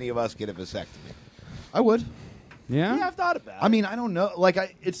guess would any of us get a vasectomy? I would. Yeah? I've thought about it. I mean, I don't know.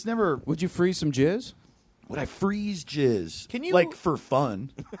 Like, it's never. Would you freeze some jizz? Would I freeze jizz? Can you- like for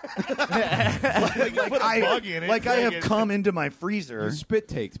fun? like I have come into my freezer You spit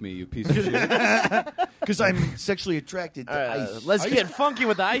taked me, you piece of shit. because I'm sexually attracted to ice. Let's get funky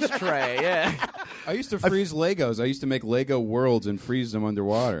with the ice tray. Yeah. I used to freeze Legos. I used to make Lego worlds and freeze them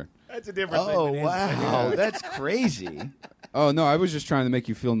underwater. That's a different thing. Oh than his- wow, that's crazy. Oh no, I was just trying to make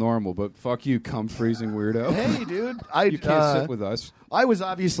you feel normal, but fuck you, cum freezing weirdo. Hey, dude, You can't sit with us. I was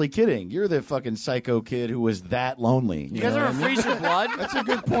obviously kidding. You're the fucking psycho kid who was that lonely. You guys ever freeze your blood? That's a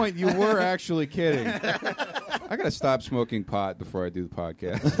good point. You were actually kidding. I gotta stop smoking pot before I do the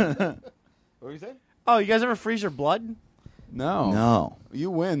podcast. What were you saying? Oh, you guys ever freeze your blood? No, No. you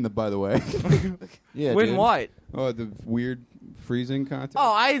win. By the way, Yeah, Win dude. what? oh, the weird freezing contest.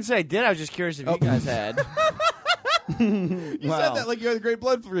 Oh, I didn't say I did. I was just curious if you guys had. you said that like you had a great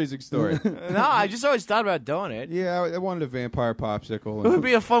blood freezing story. No, I just always thought about doing it. Yeah, I wanted a vampire popsicle. It would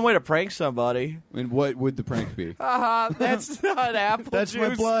be a fun way to prank somebody. And what would the prank be? That's not apple That's juice.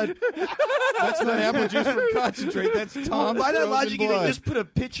 my blood. That's not apple juice from concentrate. That's Tom's By that frozen logic, you blood. can just put a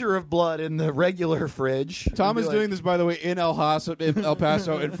pitcher of blood in the regular fridge. Tom and is be like, doing this, by the way, in El Paso,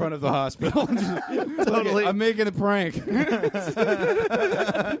 in front of the hospital. Totally. I'm making a prank.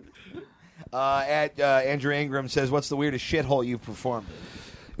 Andrew Ingram says, "What's the weirdest shithole you've performed?"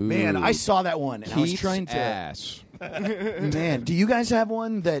 Man, I saw that one. And I was Keith's trying to. ass. Man, do you guys have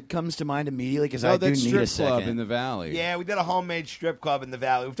one that comes to mind immediately? Because I Oh, do that need strip a second. club in the valley. Yeah, we did a homemade strip club in the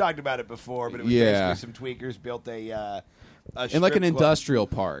valley. We've talked about it before, but it was Yeah. basically some tweakers built a in like strip an club. industrial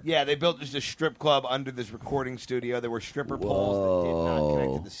park. Yeah, they built just a strip club under this recording studio. There were stripper poles that did not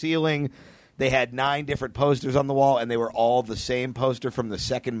connect to the ceiling. They had 9 different posters on the wall, and they were all the same poster from the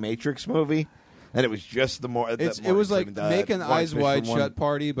second Matrix movie. And it was just It was like make an eyes wide shut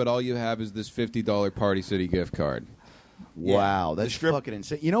party, but all you have is this $50 Party City gift card. Wow, that's fucking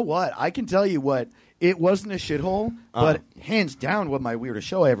insane. You know what? I can tell you what. It wasn't a shithole, but hands down, what my weirdest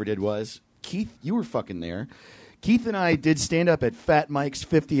show I ever did was Keith. You were fucking there. Keith and I did stand up at Fat Mike's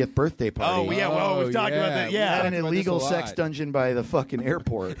 50th birthday party. Oh, yeah, well, we've talked about that. we Yeah. At talked an about this illegal a lot. sex dungeon by the fucking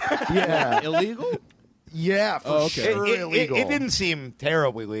airport. Yeah, Illegal? yeah, for Oh, okay. sure It illegal. didn't seem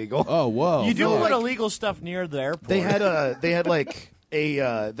terribly legal. Oh, whoa. You do No, put like- illegal stuff near the airport. They had like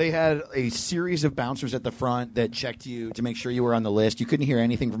they had a series of bouncers at the front that checked you to make sure you were on the list. You couldn't hear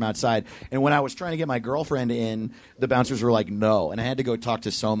anything from outside. And when I was trying to get my girlfriend in, the bouncers were like, no. And I had to go talk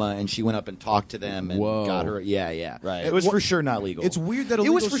to Soma, and she went up and talked to them and got her. Yeah. Right. It was for sure not legal. It's weird that it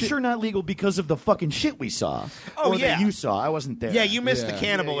was for illegal sure not legal because of the fucking shit we saw. Oh, or yeah. that you saw. I wasn't there. Yeah, you missed the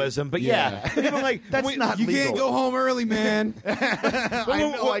cannibalism, but yeah. Even like, That's not You legal. can't go home early, man.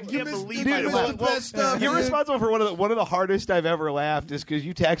 I know. I can't believe I left. You're responsible for one of the hardest I've ever laughed is because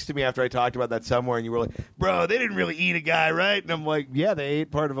you texted me after I talked about that somewhere, and you were like, "Bro, they didn't really eat a guy, right?" And I'm like, "Yeah, they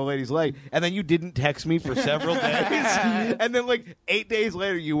ate part of a lady's leg." And then you didn't text me for several days, and then like 8 days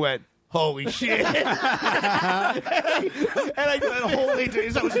later, you went, "Holy shit!" and I whole 8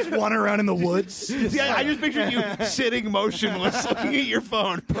 days I was just wandering around in the woods. Yeah, I just pictured you sitting motionless, looking at your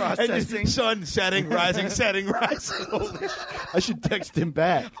phone, Processing. and just sun setting, rising, setting, rising. Holy, I should text him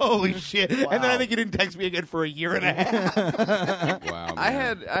back. holy shit! And then I think you didn't text me again for a year and a half. Wow.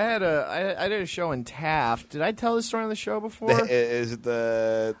 I did a show in Taft. Did I tell this story on the show before? Is it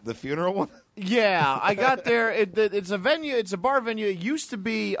the funeral one? Yeah, I got there. It's a venue. It's a bar venue. It used to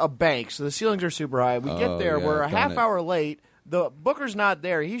be a bank, so the ceilings are super high. We get there. yeah, We're a I've done half it. hour late. The booker's not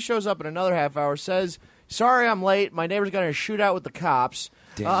there. He shows up in another half hour, says, "Sorry, I'm late. My neighbor's got in a shootout with the cops."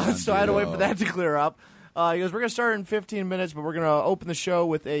 Damn, so I had to wait dude. for that to clear up. He goes, "We're going to start in 15 minutes, but we're going to open the show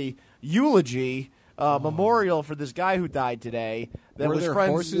with a eulogy memorial for this guy who died today." That Were was there friends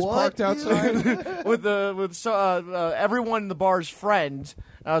horses parked outside? with everyone in the bar's friend.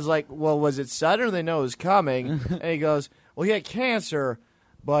 I was like, "Well, was it sudden? They know it was coming." And he goes, "Well, he had cancer,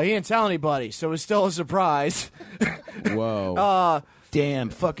 but he didn't tell anybody, so it was still a surprise." Whoa. Damn,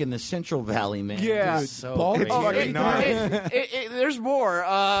 fucking the Central Valley, man. Yeah. Dude, so Ball crazy. There's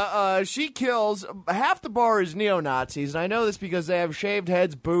more. She kills half the bar is neo-Nazis, and I know this because they have shaved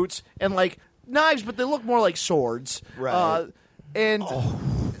heads, boots, and like knives, but they look more like swords. Right. And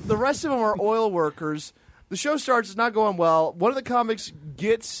the rest of them are oil workers. The show starts. It's not going well. One of the comics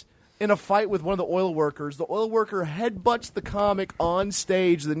gets in a fight with one of the oil workers. The oil worker headbutts the comic on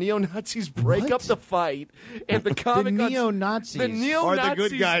stage. The neo-Nazis break up the fight, and the comic neo-Nazis the neo-Nazis Are the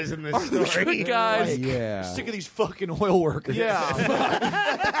good guys in this are the story. good guys. Yeah. Sick of these fucking oil workers. Yeah.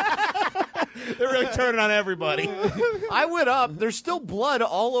 They're really turning on everybody. I went up. There's still blood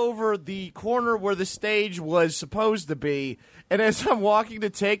all over the corner where the stage was supposed to be. And as I'm walking to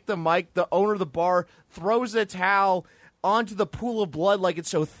take the mic, the owner of the bar throws a towel onto the pool of blood like it's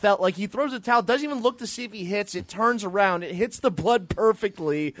so like he throws a towel, doesn't even look to see if he hits. It turns around. It hits the blood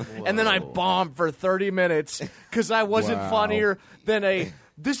perfectly. And then I bombed for 30 minutes because I wasn't funnier than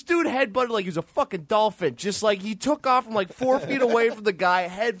this dude headbutted like he was a fucking dolphin. Just like he took off from like 4 feet away from the guy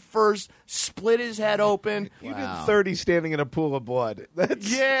head first, split his head open. You did 30 standing in a pool of blood.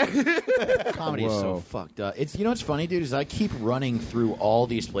 That's Comedy is so fucked up. It's what's funny, dude, is I keep running through all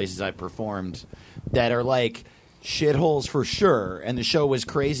these places I performed that are like shitholes for sure, and the show was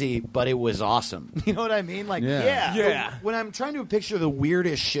crazy, but it was awesome. You know what I mean? Like, Yeah. When I'm trying to picture the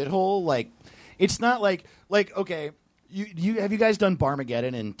weirdest shithole, like, it's not like okay. Have you guys done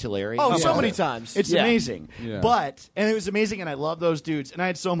Barmageddon in Tulare? Oh, so many times. It's Yeah. amazing. Yeah. And it was amazing, and I love those dudes, and I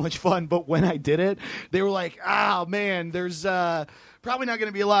had so much fun. But when I did it, they were like, "Oh man, there's probably not going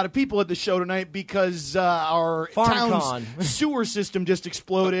to be a lot of people at the show tonight because our FarmCon. town's sewer system just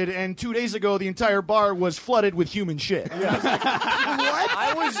exploded, and 2 days ago the entire bar was flooded with human shit."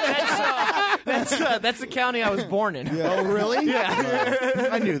 That's the county I was born in. Oh, really? Yeah.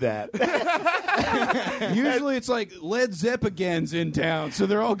 I knew that. Usually it's like Led Zeppelin's in town, so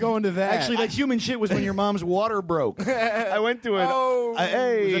they're all going to that. Actually, that human shit was when your mom's water broke. I went to an. Oh.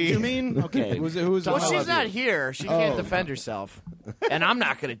 Hey. Was that you mean? Okay. who was Well, it? she's not here. She can't defend herself. And I'm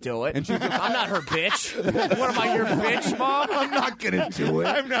not going to do it. I'm not her bitch. What am I, your bitch, Mom? I'm not going to do it.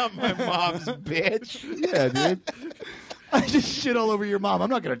 I'm not my mom's bitch. Yeah, dude. I just shit all over your mom. I'm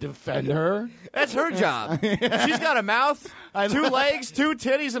not going to defend her. That's her job. She's got a mouth, 2 legs, 2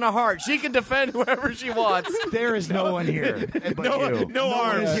 titties, and a heart. She can defend whoever she wants. There is no one here but you. No one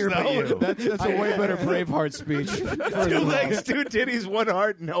arms, is here but though. you. That's a way better Braveheart speech. 2 legs, 2 titties, 1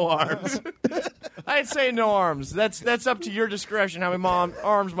 heart, no arms. I'd say no arms. That's up to your discretion how many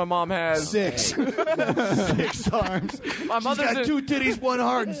arms my mom has. 6. 6 arms. My She's mother's got 2 titties, 1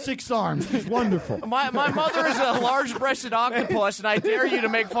 heart, and 6 arms. She's wonderful. My mother is a large-breasted octopus, and I dare you to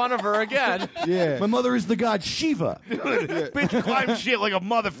make fun of her again. Yeah. My mother is the god Shiva. Bitch climbs shit like a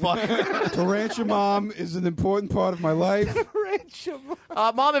motherfucker. Tarantula Mom is an important part of my life.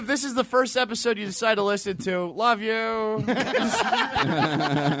 Mom, if this is the first episode you decide to listen to, love you.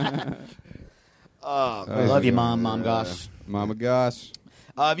 I love you, Mom Goss. Mama Goss.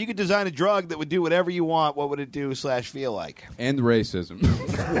 If you could design a drug that would do whatever you want, what would it do / feel like? End racism.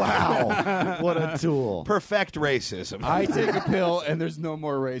 Wow. What a tool. Perfect racism. I take a pill and there's no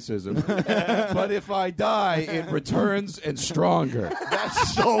more racism. But if I die, it returns and stronger.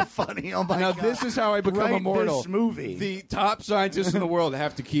 That's so funny. Oh, my Now, God. this is how I become Write immortal. this movie. The top scientists in the world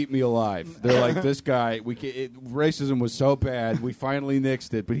have to keep me alive. They're like, this guy, racism was so bad, we finally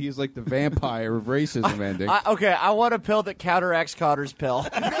nixed it, but he's like the vampire of racism ending. Okay, I want a pill that counteracts Cotter's pill.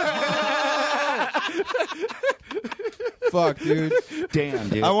 Fuck, dude. Damn,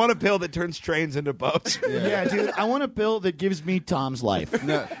 dude. I want a pill that turns trains into boats. Yeah, dude. I want a pill that gives me Tom's life.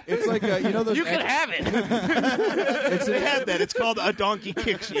 No, it's like, you know those... You can have it. They had that. It's called A Donkey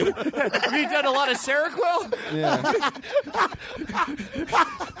Kicks You. Have you done a lot of Seroquel? Yeah.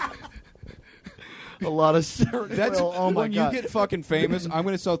 A lot of Seroquel. That's oh, my when God. you get fucking famous, I'm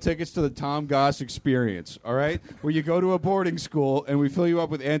going to sell tickets to the Tom Goss experience, all right? Where you go to a boarding school and we fill you up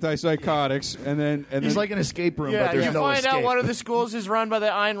with antipsychotics and then He's like an escape room, Yeah, but there's you no find escape. out one of the schools is run by the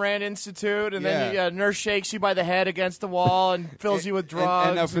Ayn Rand Institute, and then Yeah. a nurse shakes you by the head against the wall and fills you with drugs.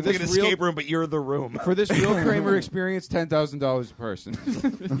 and now for It's like this an real escape room, but you're the room. for this real Kramer experience, $10,000 a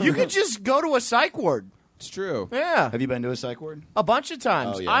person. You could just go to a psych ward. It's true. Yeah, Have you been to a psych ward? a bunch of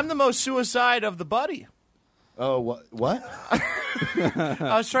times. Oh, yeah. I'm the most suicide of the buddy. Oh, what?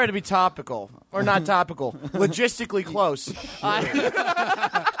 I was trying to be topical. Or not topical. Logistically close.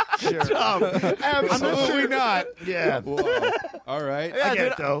 Absolutely not. Yeah. All right. Yeah, I get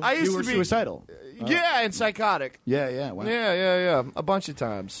dude, it, though. I used you were to be suicidal. Yeah, and psychotic. Yeah. Wow. Yeah. A bunch of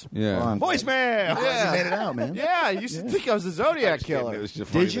times. Yeah. Well, I'm Voicemail. glad you Yeah. made it out, man. Yeah, I used to think I was a Zodiac killer. It was just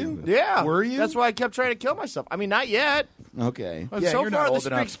a funny Did you? thing. Yeah. Were you? That's why I kept trying to kill myself. I mean, not yet. Okay. But Yeah, so you're far, not the old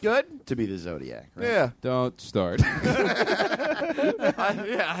streak's enough good. to be the Zodiac. Right? Yeah. Don't start. I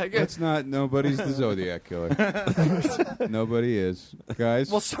guess. That's not. Nobody's the Zodiac killer. Nobody is, guys.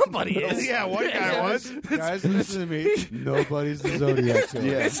 Well, somebody is. Yeah, one guy was. Guys, listen to me. Nobody's the Zodiac killer.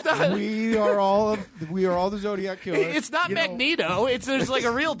 Yeah. It's not. We are all the Zodiac killers. It's not Magneto. There's like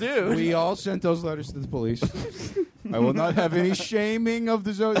a real dude. We all sent those letters to the police. I will not have any shaming of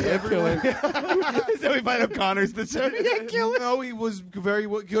the Zodiac killer. So we find out Connor's the Zodiac killer. No, he was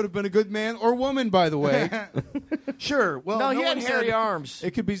could have been a good man or woman, by the way. Sure. Well, no, he had one hairy said- arms.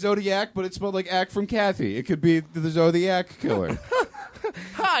 It could be Zodiac, but it spelled like Ack from Kathy. It could be the Zodiac killer.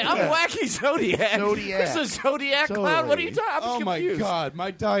 Hi, I'm Wacky Zodiac. Zodiac. This is Zodiac Clown. What are you talking? Oh I'm my confused. God, my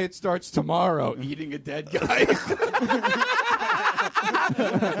diet starts tomorrow. Eating a dead guy.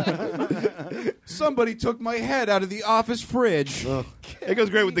 Somebody took my head out of the office fridge. It goes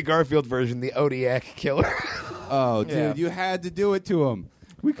great with the Garfield version, the Odiac killer. Oh, dude, Yeah. you had to do it to him.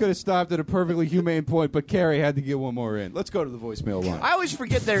 We could have stopped at a perfectly humane point, but Carrie had to get one more in. Let's go to the voicemail line. I always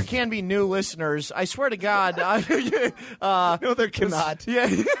forget there can be new listeners. I swear to God. No, there cannot. Yeah.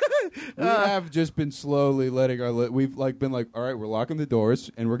 We have just been slowly letting our. We've been like, all right, we're locking the doors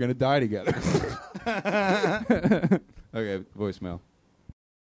and we're gonna die together. Okay, voicemail.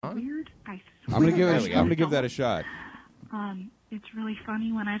 Weird. I I'm gonna give that a shot. It's really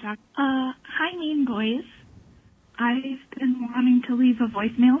funny when I talk. Hi, mean boys. I've been wanting to leave a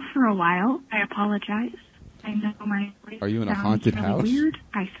voicemail for a while. I apologize. I know my voice Are you in a sounds haunted really house? Weird.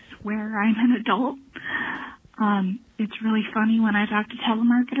 I swear I'm an adult. It's really funny when I talk to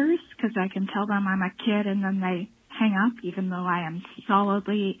telemarketers because I can tell them I'm a kid and then they hang up even though I am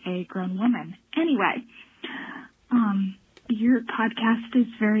solidly a grown woman. Anyway, your podcast is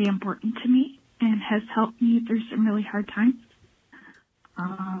very important to me and has helped me through some really hard times.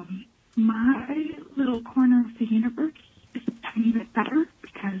 My little corner of the universe is a tiny bit better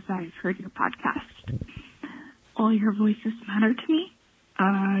because I've heard your podcast. All your voices matter to me.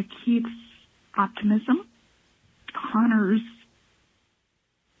 Keith's optimism, Connor's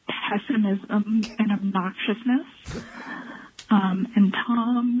pessimism and obnoxiousness, and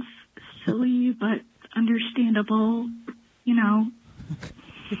Tom's silly but understandable,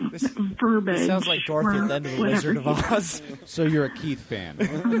 verbiage. It sounds like Dorothy or at the end of the whatever Wizard of he does. Oz. So you're a Keith fan.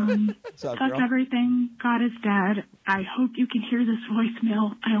 Fuck everything. God is dead. I hope you can hear this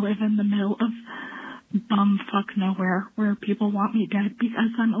voicemail. I live in the middle of bumfuck nowhere where people want me dead because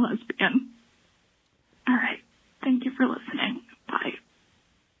I'm a lesbian. All right. Thank you for listening. Bye.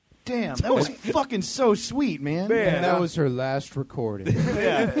 Damn, that was fucking so sweet, man. And that was her last recording.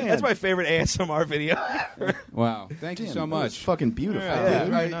 Yeah, that's my favorite ASMR video. Wow. Thank you so much. It's fucking beautiful. Yeah.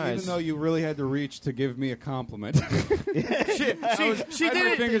 dude. Even though you really had to reach to give me a compliment. She I had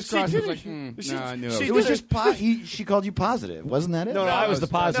my fingers crossed. I was like, no, I knew It was just she called you positive, wasn't that it? No, I was the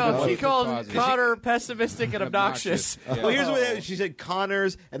positive. No, one. she called positive. Connor pessimistic and obnoxious. Yeah. Well, here's what happened. She said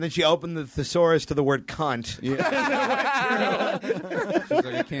Connors, and then she opened the thesaurus to the word cunt. She's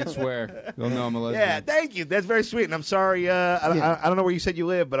like, I can't swear. They'll know I'm a lesbian. Yeah, thank you. That's very sweet. And I'm sorry. I don't know where you said you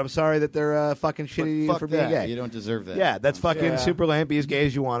live, but I'm sorry that they're fucking shitty Fuck for being that. gay. You don't deserve that. Yeah, that's fucking super lampy, as gay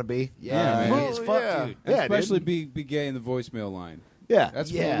as you want to be. Yeah, man. Well, As fuck, yeah. dude. Yeah, Especially dude. be gay in the voicemail line. Yeah.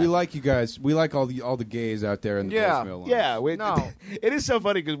 That's Yeah. we like you guys. We like all the gays out there in the Yeah. voicemail line. Yeah, No. it is so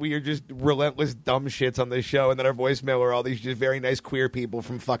funny because we are just relentless dumb shits on this show, and then our voicemail are all these just very nice queer people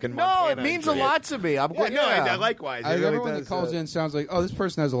from fucking No, Montana. it means a and shit. lot to me. I'm Yeah, no, yeah. likewise. It really Everyone that does, calls in sounds like, oh, this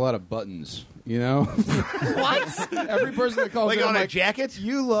person has a lot of buttons. You know, What? every person that calls like in, on I'm a jacket,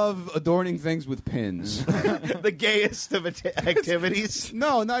 you love adorning things with pins. the gayest of activities.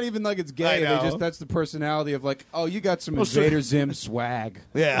 No, not even like it's I gay. know. That's the personality of like, oh, you got some Invader Zim swag.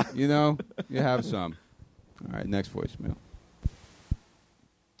 Yeah. You know, you have some. All right, next voicemail.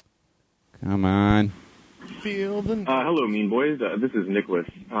 Come on. Hello, Mean Boys. This is Nicholas.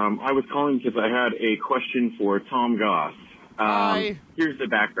 I was calling because I had a question for Tom Goss. Hi. Here's the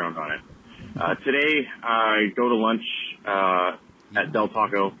background on it. Today, I go to lunch at Del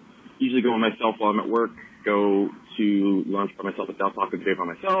Taco. Usually go by myself while I'm at work. Go to lunch by myself at Del Taco today by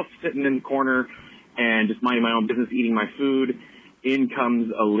myself, sitting in the corner and just minding my own business, eating my food. In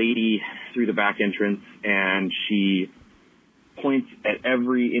comes a lady through the back entrance, and she points at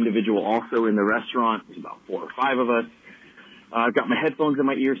every individual also in the restaurant. There's about 4 or 5 of us. I've got my headphones in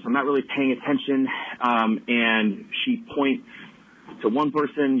my ears, so I'm not really paying attention. And she points to one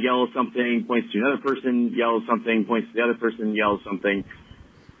person, yells something, points to another person, yells something, points to the other person, yells something.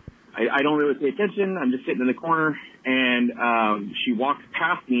 I don't really pay attention. I'm just sitting in the corner, and she walks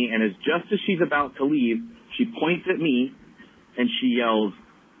past me, and just as she's about to leave, she points at me, and she yells,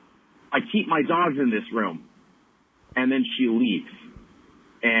 "I keep my dogs in this room." And then she leaves.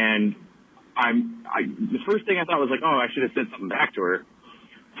 And the first thing I thought was like, oh, I should have said something back to her.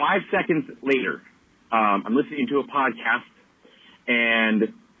 5 seconds later, I'm listening to a podcast,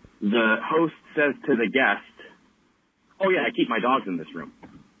 and the host says to the guest, "Oh yeah, I keep my dogs in this room."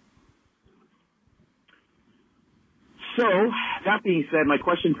 So, that being said, my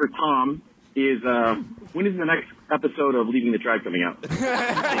question for Tom is, when is the next episode of Leaving the Tribe coming out?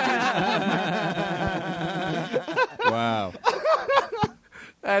 Wow.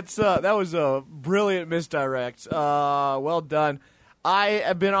 That was a brilliant misdirect. Well done. I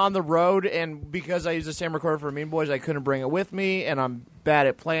have been on the road, and because I use the same recorder for Mean Boys, I couldn't bring it with me, and I'm bad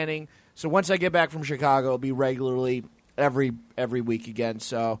at planning. So once I get back from Chicago, it'll be regularly every week again.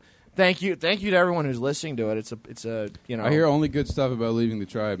 So thank you to everyone who's listening to it. It's a you know. I hear only good stuff about Leaving the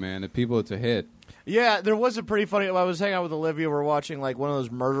Tribe, man. The people, it's a hit. Yeah, there was a pretty funny. I was hanging out with Olivia. We're watching like one of those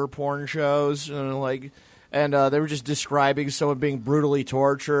murder porn shows, and they were just describing someone being brutally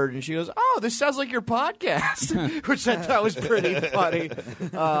tortured, and she goes, "Oh, this sounds like your podcast," which I thought was pretty funny.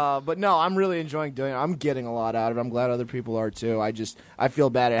 But no, I'm really enjoying doing it. I'm getting a lot out of it. I'm glad other people are too. I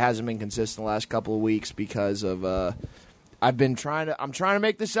feel bad it hasn't been consistent the last couple of weeks because of I'm trying to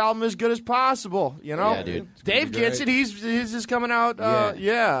make this album as good as possible. You know, Yeah, dude. Dave gets it. His is coming out.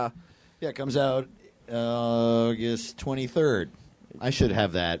 Yeah, it comes out August 23rd. I should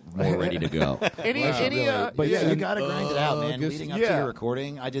have that more ready to go. But yeah, you got to grind it out, man. Leading up to Yeah. your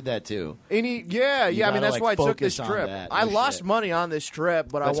recording, I did that too. I mean, that's why I took this focus on trip. that. I No lost shit. money on this trip,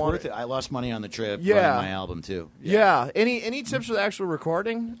 but That's I wanted. worth it. I lost money on the trip. Yeah. Running my album too. Yeah. Any tips for the actual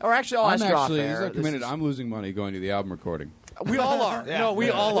recording? Or actually, I'll ask you off air. He's committed. I'm losing money going to the album recording. We all are. No, we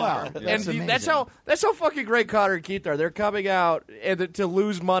all are. Yeah. And That's that's how fucking great Connor and Keith are. They're coming out and to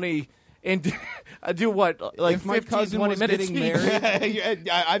lose money and do what, like If my 15, cousin 20 was minutes getting each? married,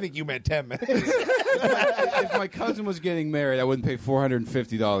 I think you meant 10 minutes. if my cousin was getting married, I wouldn't pay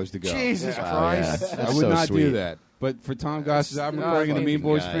 $450 to go. Jesus Yeah. Christ. Yeah. I That's would so not sweet. do that. But for Tom Goss's album not recording and the Mean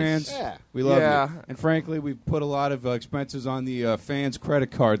fucking Boys guys. fans, Yeah. we love Yeah. you. And frankly, we've put a lot of expenses on the fans'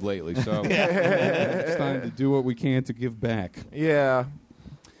 credit card lately, so it's time to do what we can to give back. Yeah.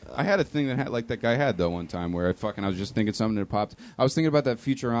 I had a thing that had like that guy had though one time where I was just thinking something that popped. I was thinking about that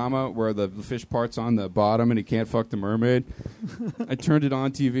Futurama where the fish part's on the bottom and he can't fuck the mermaid. I turned it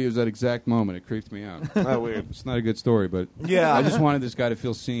on TV. It was that exact moment. It creeped me out. Oh, weird. It's not a good story, but Yeah. I just wanted this guy to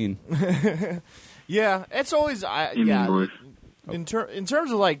feel seen. Yeah. It's always in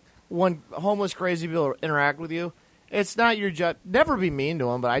terms of like when homeless crazy people interact with you, It's not your job. Never be mean to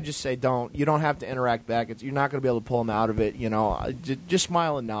them, but I just say don't. You don't have to interact back. You're not going to be able to pull them out of it. Just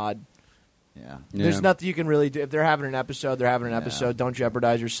smile and nod. Yeah. There's nothing you can really do. If they're having an episode, they're having an episode. Don't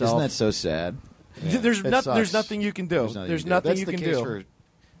jeopardize yourself. Isn't that so sad? There's nothing you can do. There's nothing you can do. For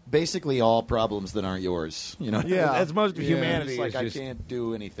basically all problems that aren't yours. Yeah. That's most of humanity. It's like is I just, can't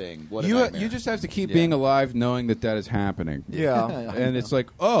do anything. What You just have to keep being alive knowing that is happening. Yeah. And it's like,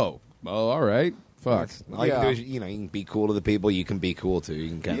 oh, well, all right. Fuck. all you can do is, you can be cool to the people you can be cool to. You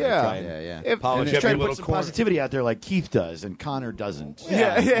can kind of try and polish Just try every to little put some corner. positivity out there like Keith does and Connor doesn't.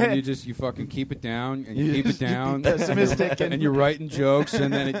 And you fucking keep it down and you keep it down. Pessimistic and you're writing jokes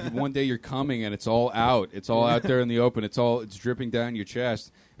and then one day you're coming and it's all out. It's all out there in the open. It's dripping down your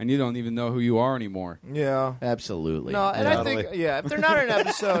chest and you don't even know who you are anymore. Yeah. Absolutely. No, and I think, if they're not in an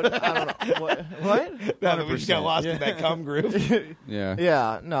episode, I don't know. What? No, we just got lost in that cum groove. Yeah.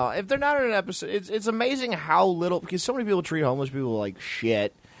 Yeah, no. If they're not in an episode, it's amazing how little, because so many people treat homeless people like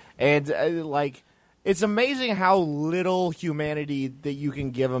shit, and it's amazing how little humanity that you can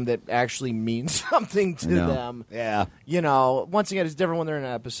give them that actually means something to them. Yeah. Once again, it's different when they're in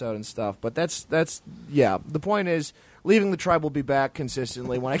an episode and stuff. But that's the point is, Leaving the Tribe will be back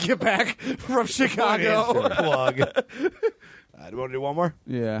consistently when I get back from Chicago. Plug. Do you want to do one more?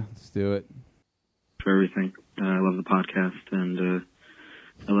 Yeah, let's do it. For everything. I love the podcast, and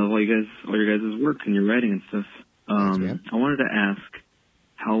I love all your guys' work and your writing and stuff. I wanted to ask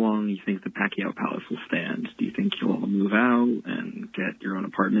how long you think the Pacquiao Palace will stand. Do you think you'll all move out and get your own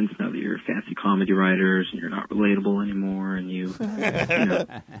apartments now that you're fancy comedy writers and you're not relatable anymore, and you just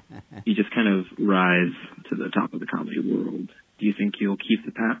kind of rise to the top of the comedy world? Do you think you'll keep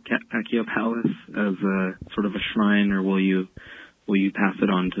the Pacquiao Palace as a sort of a shrine, or will you pass it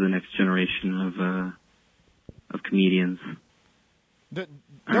on to the next generation of comedians? All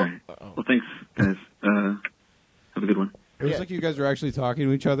right. Well, thanks, guys. Have a good one. It was like you guys were actually talking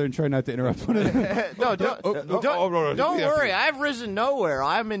to each other and try not to interrupt one another. No, don't worry. I've risen nowhere.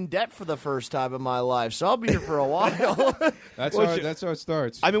 I'm in debt for the first time in my life, so I'll be here for a while. That's how it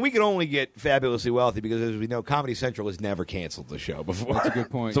starts. I mean, we can only get fabulously wealthy because, as we know, Comedy Central has never canceled the show before. That's a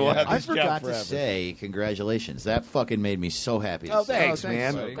good point. So we'll have I this job forgot to forever. say congratulations. That fucking made me so happy. To Oh, say. thanks,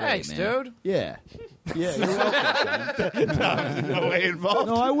 man. So great, Thanks, man. dude. Yeah. Yeah, you're welcome. No way involved.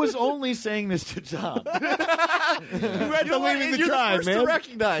 No, I was only saying this to Tom. Congrats on leaving the You're tribe, the first man. to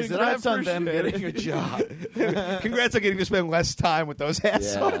recognize it. I Congrats on them appreciate getting it. a job. Congrats on getting to spend less time with those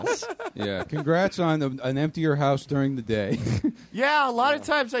assholes. Yeah, congrats on an emptier house during the day. Yeah, a lot of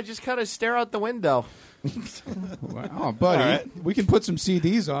times I just kind of stare out the window. Wow, buddy, we can put some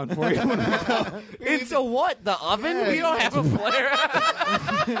CDs on for you. It's a what? The oven? We don't have a flare.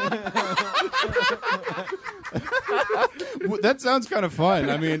 That sounds kind of fun.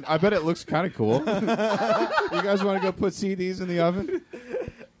 I mean, I bet it looks kind of cool. You guys want to go put CDs in the oven?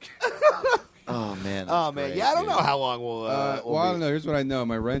 Oh man. Oh man, yeah, I don't know how long we'll. Well, I don't know. Here's what I know.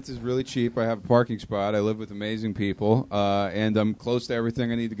 My rent is really cheap. I have a parking spot. I live with amazing people, and I'm close to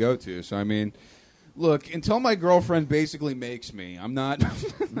everything I need to go to. So I mean, look, until my girlfriend basically makes me, I'm not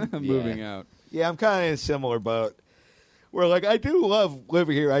moving out. Yeah, I'm kind of in a similar boat. Where I do love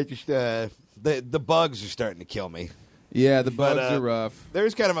living here. I just the bugs are starting to kill me. Yeah, the bugs are rough.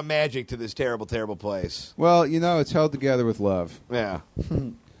 There's kind of a magic to this terrible, terrible place. Well, it's held together with love. Yeah.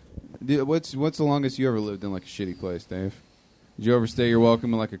 What's the longest you ever lived in a shitty place, Dave? Did you ever stay your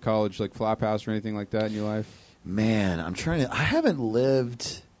welcome in a college flop house or anything like that in your life? Man, I haven't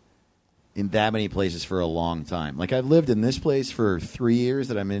lived in that many places for a long time. I've lived in this place for 3 years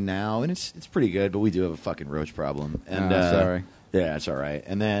that I'm in now, and it's pretty good, but we do have a fucking roach problem. And sorry. Yeah, it's all right.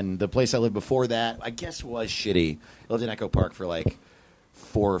 And then the place I lived before that, I guess, was shitty. I lived in Echo Park for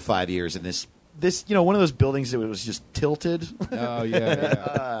 4 or 5 years, and this one of those buildings that was just tilted. Oh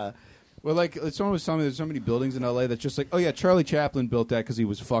yeah. Well, someone was telling me there's so many buildings in L.A. that's just oh yeah, Charlie Chaplin built that because he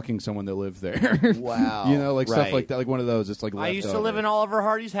was fucking someone that lived there. Wow. Stuff like that, one of those. It's I used to live in Oliver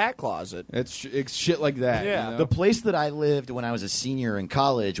Hardy's hat closet. It's shit like that. Yeah. The place that I lived when I was a senior in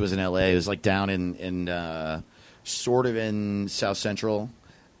college was in L.A. It was down in sort of in South Central,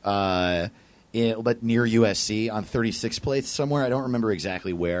 but near USC on 36th Place somewhere. I don't remember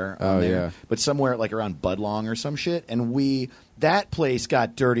exactly where. Yeah. But somewhere around Budlong or some shit. And that place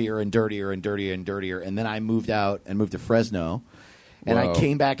got dirtier and dirtier and dirtier and dirtier. And then I moved out and moved to Fresno. And I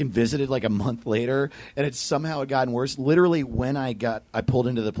came back and visited a month later, and it somehow had gotten worse. Literally, when I pulled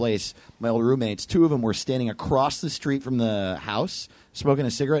into the place, my old roommates, 2 of them were standing across the street from the house smoking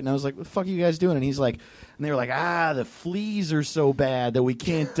a cigarette, and I was like, "What the fuck are you guys doing?" And he's like, and they were like, the fleas are so bad that we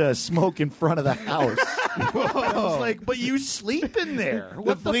can't smoke in front of the house. I was like, but you sleep in there.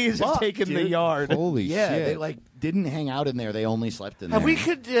 What the fleas have fuck, taken the dude? yard. Holy Yeah, shit! they like didn't hang out in there. They only slept in there. Have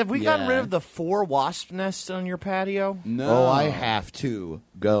we gotten Yeah. rid of the 4 wasp nests on your patio? No, Oh, I have to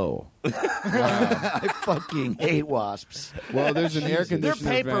go. I fucking hate wasps. Well, there's an air conditioner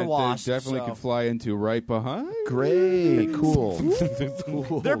paper vent wasps, they definitely so. could fly into right behind. Great, cool.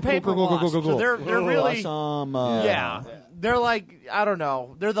 They're paper wasps. So they're really awesome. yeah. They're like, I don't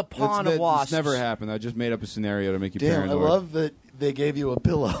know. They're the pawn of wasps. It's never happened. I just made up a scenario to make you Damn, paranoid. I love that they gave you a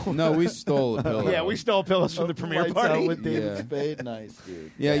pillow. No, we stole a pillow. Yeah, we stole pillows from the premiere Lights party. Out with David Yeah. Spade. Nice,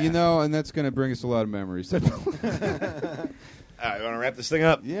 dude. Yeah, you know, and that's going to bring us a lot of memories. All right, you want to wrap this thing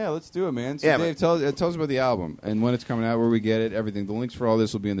up? Yeah, let's do it, man. So, Yeah, Dave, tell us about the album and when it's coming out, where we get it, everything. The links for all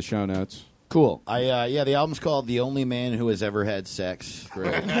this will be in the show notes. Cool. The album's called "The Only Man Who Has Ever Had Sex."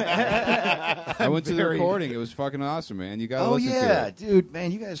 Great. I went to the Very- recording. It was fucking awesome, man. You got to Oh listen to yeah, it. dude,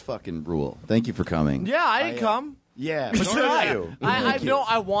 man, you guys fucking rule. Thank you for coming. Yeah, I didn't come. Yeah, but So so I, did you. I Thank you. know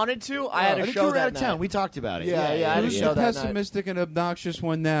I wanted to. I had I a think show you were that out of town. night. We talked about it. Yeah, I had a Who's show the that night. pessimistic and obnoxious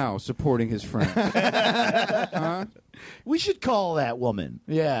one now, supporting his friends? Huh? We should call that woman.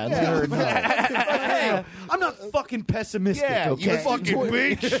 Yeah, let her know. Hey, I'm not fucking pessimistic. Yeah, okay? you fucking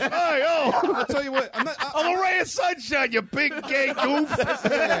bitch. Hey, I'll tell you what. I'm I'm a ray of sunshine, you big gay goof.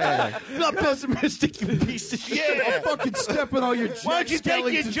 I'm not pessimistic, you piece of shit. Yeah. fucking stepping all your. Why don't you take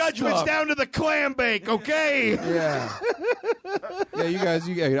your judgments down to the clam bake, okay? Yeah. Yeah, you guys.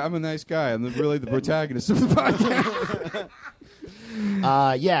 I'm a nice guy. I'm really the protagonist of the podcast.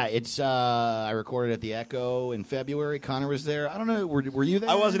 It's I recorded at the Echo in February. Connor was there. I don't know. Were you there?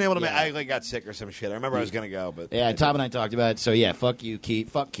 I wasn't able to. Yeah. I got sick or some shit. I remember I was going to go, but Yeah, Tom and I talked about it. So yeah, fuck you, Keith.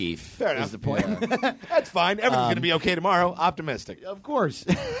 Fuck Keith. Fair enough. Is the point? that's fine. Everything's going to be okay tomorrow. Optimistic. Of course.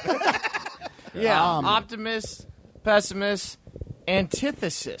 Yeah, optimist, pessimist,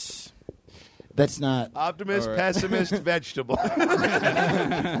 antithesis. That's not Optimist, All right. pessimist, vegetable.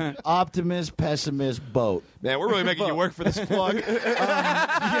 optimist, pessimist, boat. Man, we're really making you work for this plug.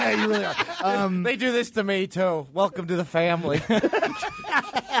 Yeah, you really are. They do this to me too. Welcome to the family.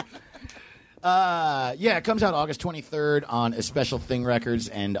 It comes out August 23rd on A Special Thing Records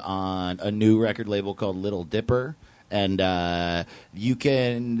and on a new record label called Little Dipper. And you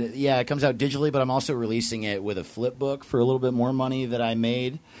can, it comes out digitally, but I'm also releasing it with a flip book for a little bit more money that I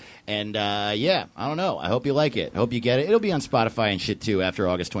made. And I don't know. I hope you like it. I hope you get it. It'll be on Spotify and shit too after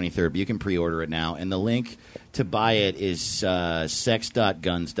August 23rd, but you can pre-order it now. And the link to buy it is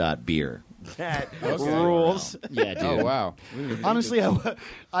sex.guns.beer. That rules. Yeah, dude. Oh wow. Honestly,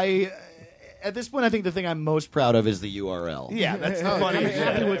 I at this point, I think the thing I'm most proud of is the URL. Yeah, that's the I'm funniest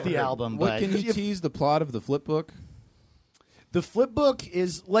happy shit. with the album, What but can you tease the plot of the flip book? the flip book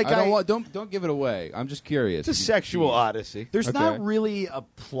is like Don't give it away. I'm just curious. It's a sexual odyssey. there's Okay. not really a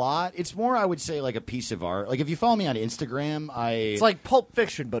plot. It's more, I would say, like a piece of art. Like if you follow me on Instagram, It's like Pulp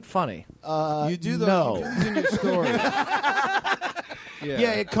Fiction, but funny. you do those no. you do these in your story.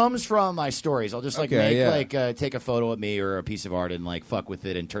 Yeah, it comes from my stories. I'll just Okay, take a photo of me or a piece of art and like fuck with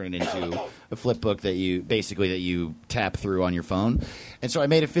it and turn it into a flip book that you tap through on your phone. And so I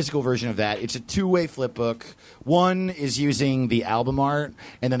made a physical version of that. It's a two-way flip book. One is using the album art,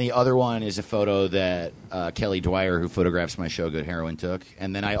 and then the other one is a photo that Kelly Dwyer, who photographs my show Good Heroin, took.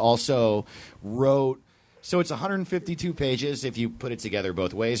 And then I also wrote. So it's 152 pages if you put it together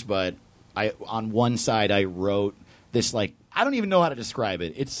both ways. But on one side I wrote this like. I don't even know how to describe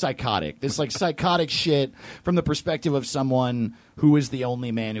it. It's psychotic. This like psychotic shit from the perspective of someone who is the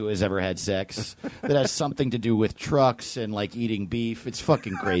only man who has ever had sex that has something to do with trucks and like eating beef. It's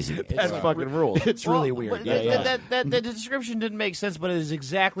fucking crazy. That's fucking rules. It's really weird. But Yeah. the description didn't make sense, but it is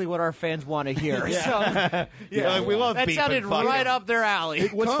exactly what our fans want to hear. So, Like, we love that beef sounded and fucking. right up their alley.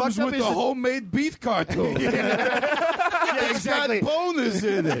 What's Comes fucked up with is the that- homemade beef cartoon. Yeah, exactly. Bonus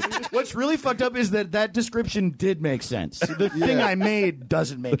in it. What's really fucked up is that description did make sense. The thing I made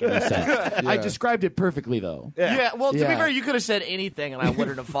doesn't make any sense. I described it perfectly, though. Yeah, well, to be Yeah. fair, you could have said anything and I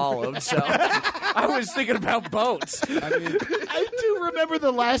wouldn't have followed. So I was thinking about boats. I do remember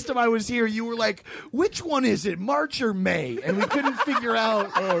the last time I was here, you were like, which one is it, March or May? And we couldn't figure out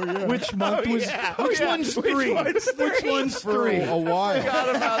which month was. Which one's three? Which one's three? A while.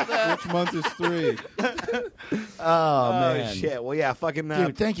 About that. Which month is 3? Oh, man. Shit. Well, yeah, fucking.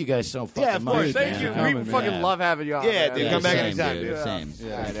 Dude, thank you guys so fucking Yeah, of much. course. Thank man. you. Coming, We fucking man. love having you on. Yeah, man. dude, come back same, anytime, dude. dude. Same.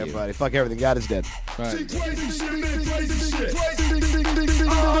 All right, everybody. Fuck everything. God is dead. Right. Crazy shit, crazy shit.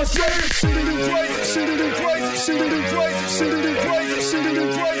 Ah, shit, shit, crazy, shit, crazy, shit, crazy, shit, crazy, shit,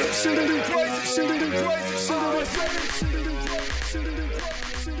 crazy, shit, crazy, shit, crazy. Should've done right, should've done right, should've done right, should've done right,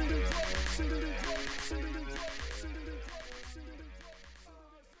 should've done right, should've done right.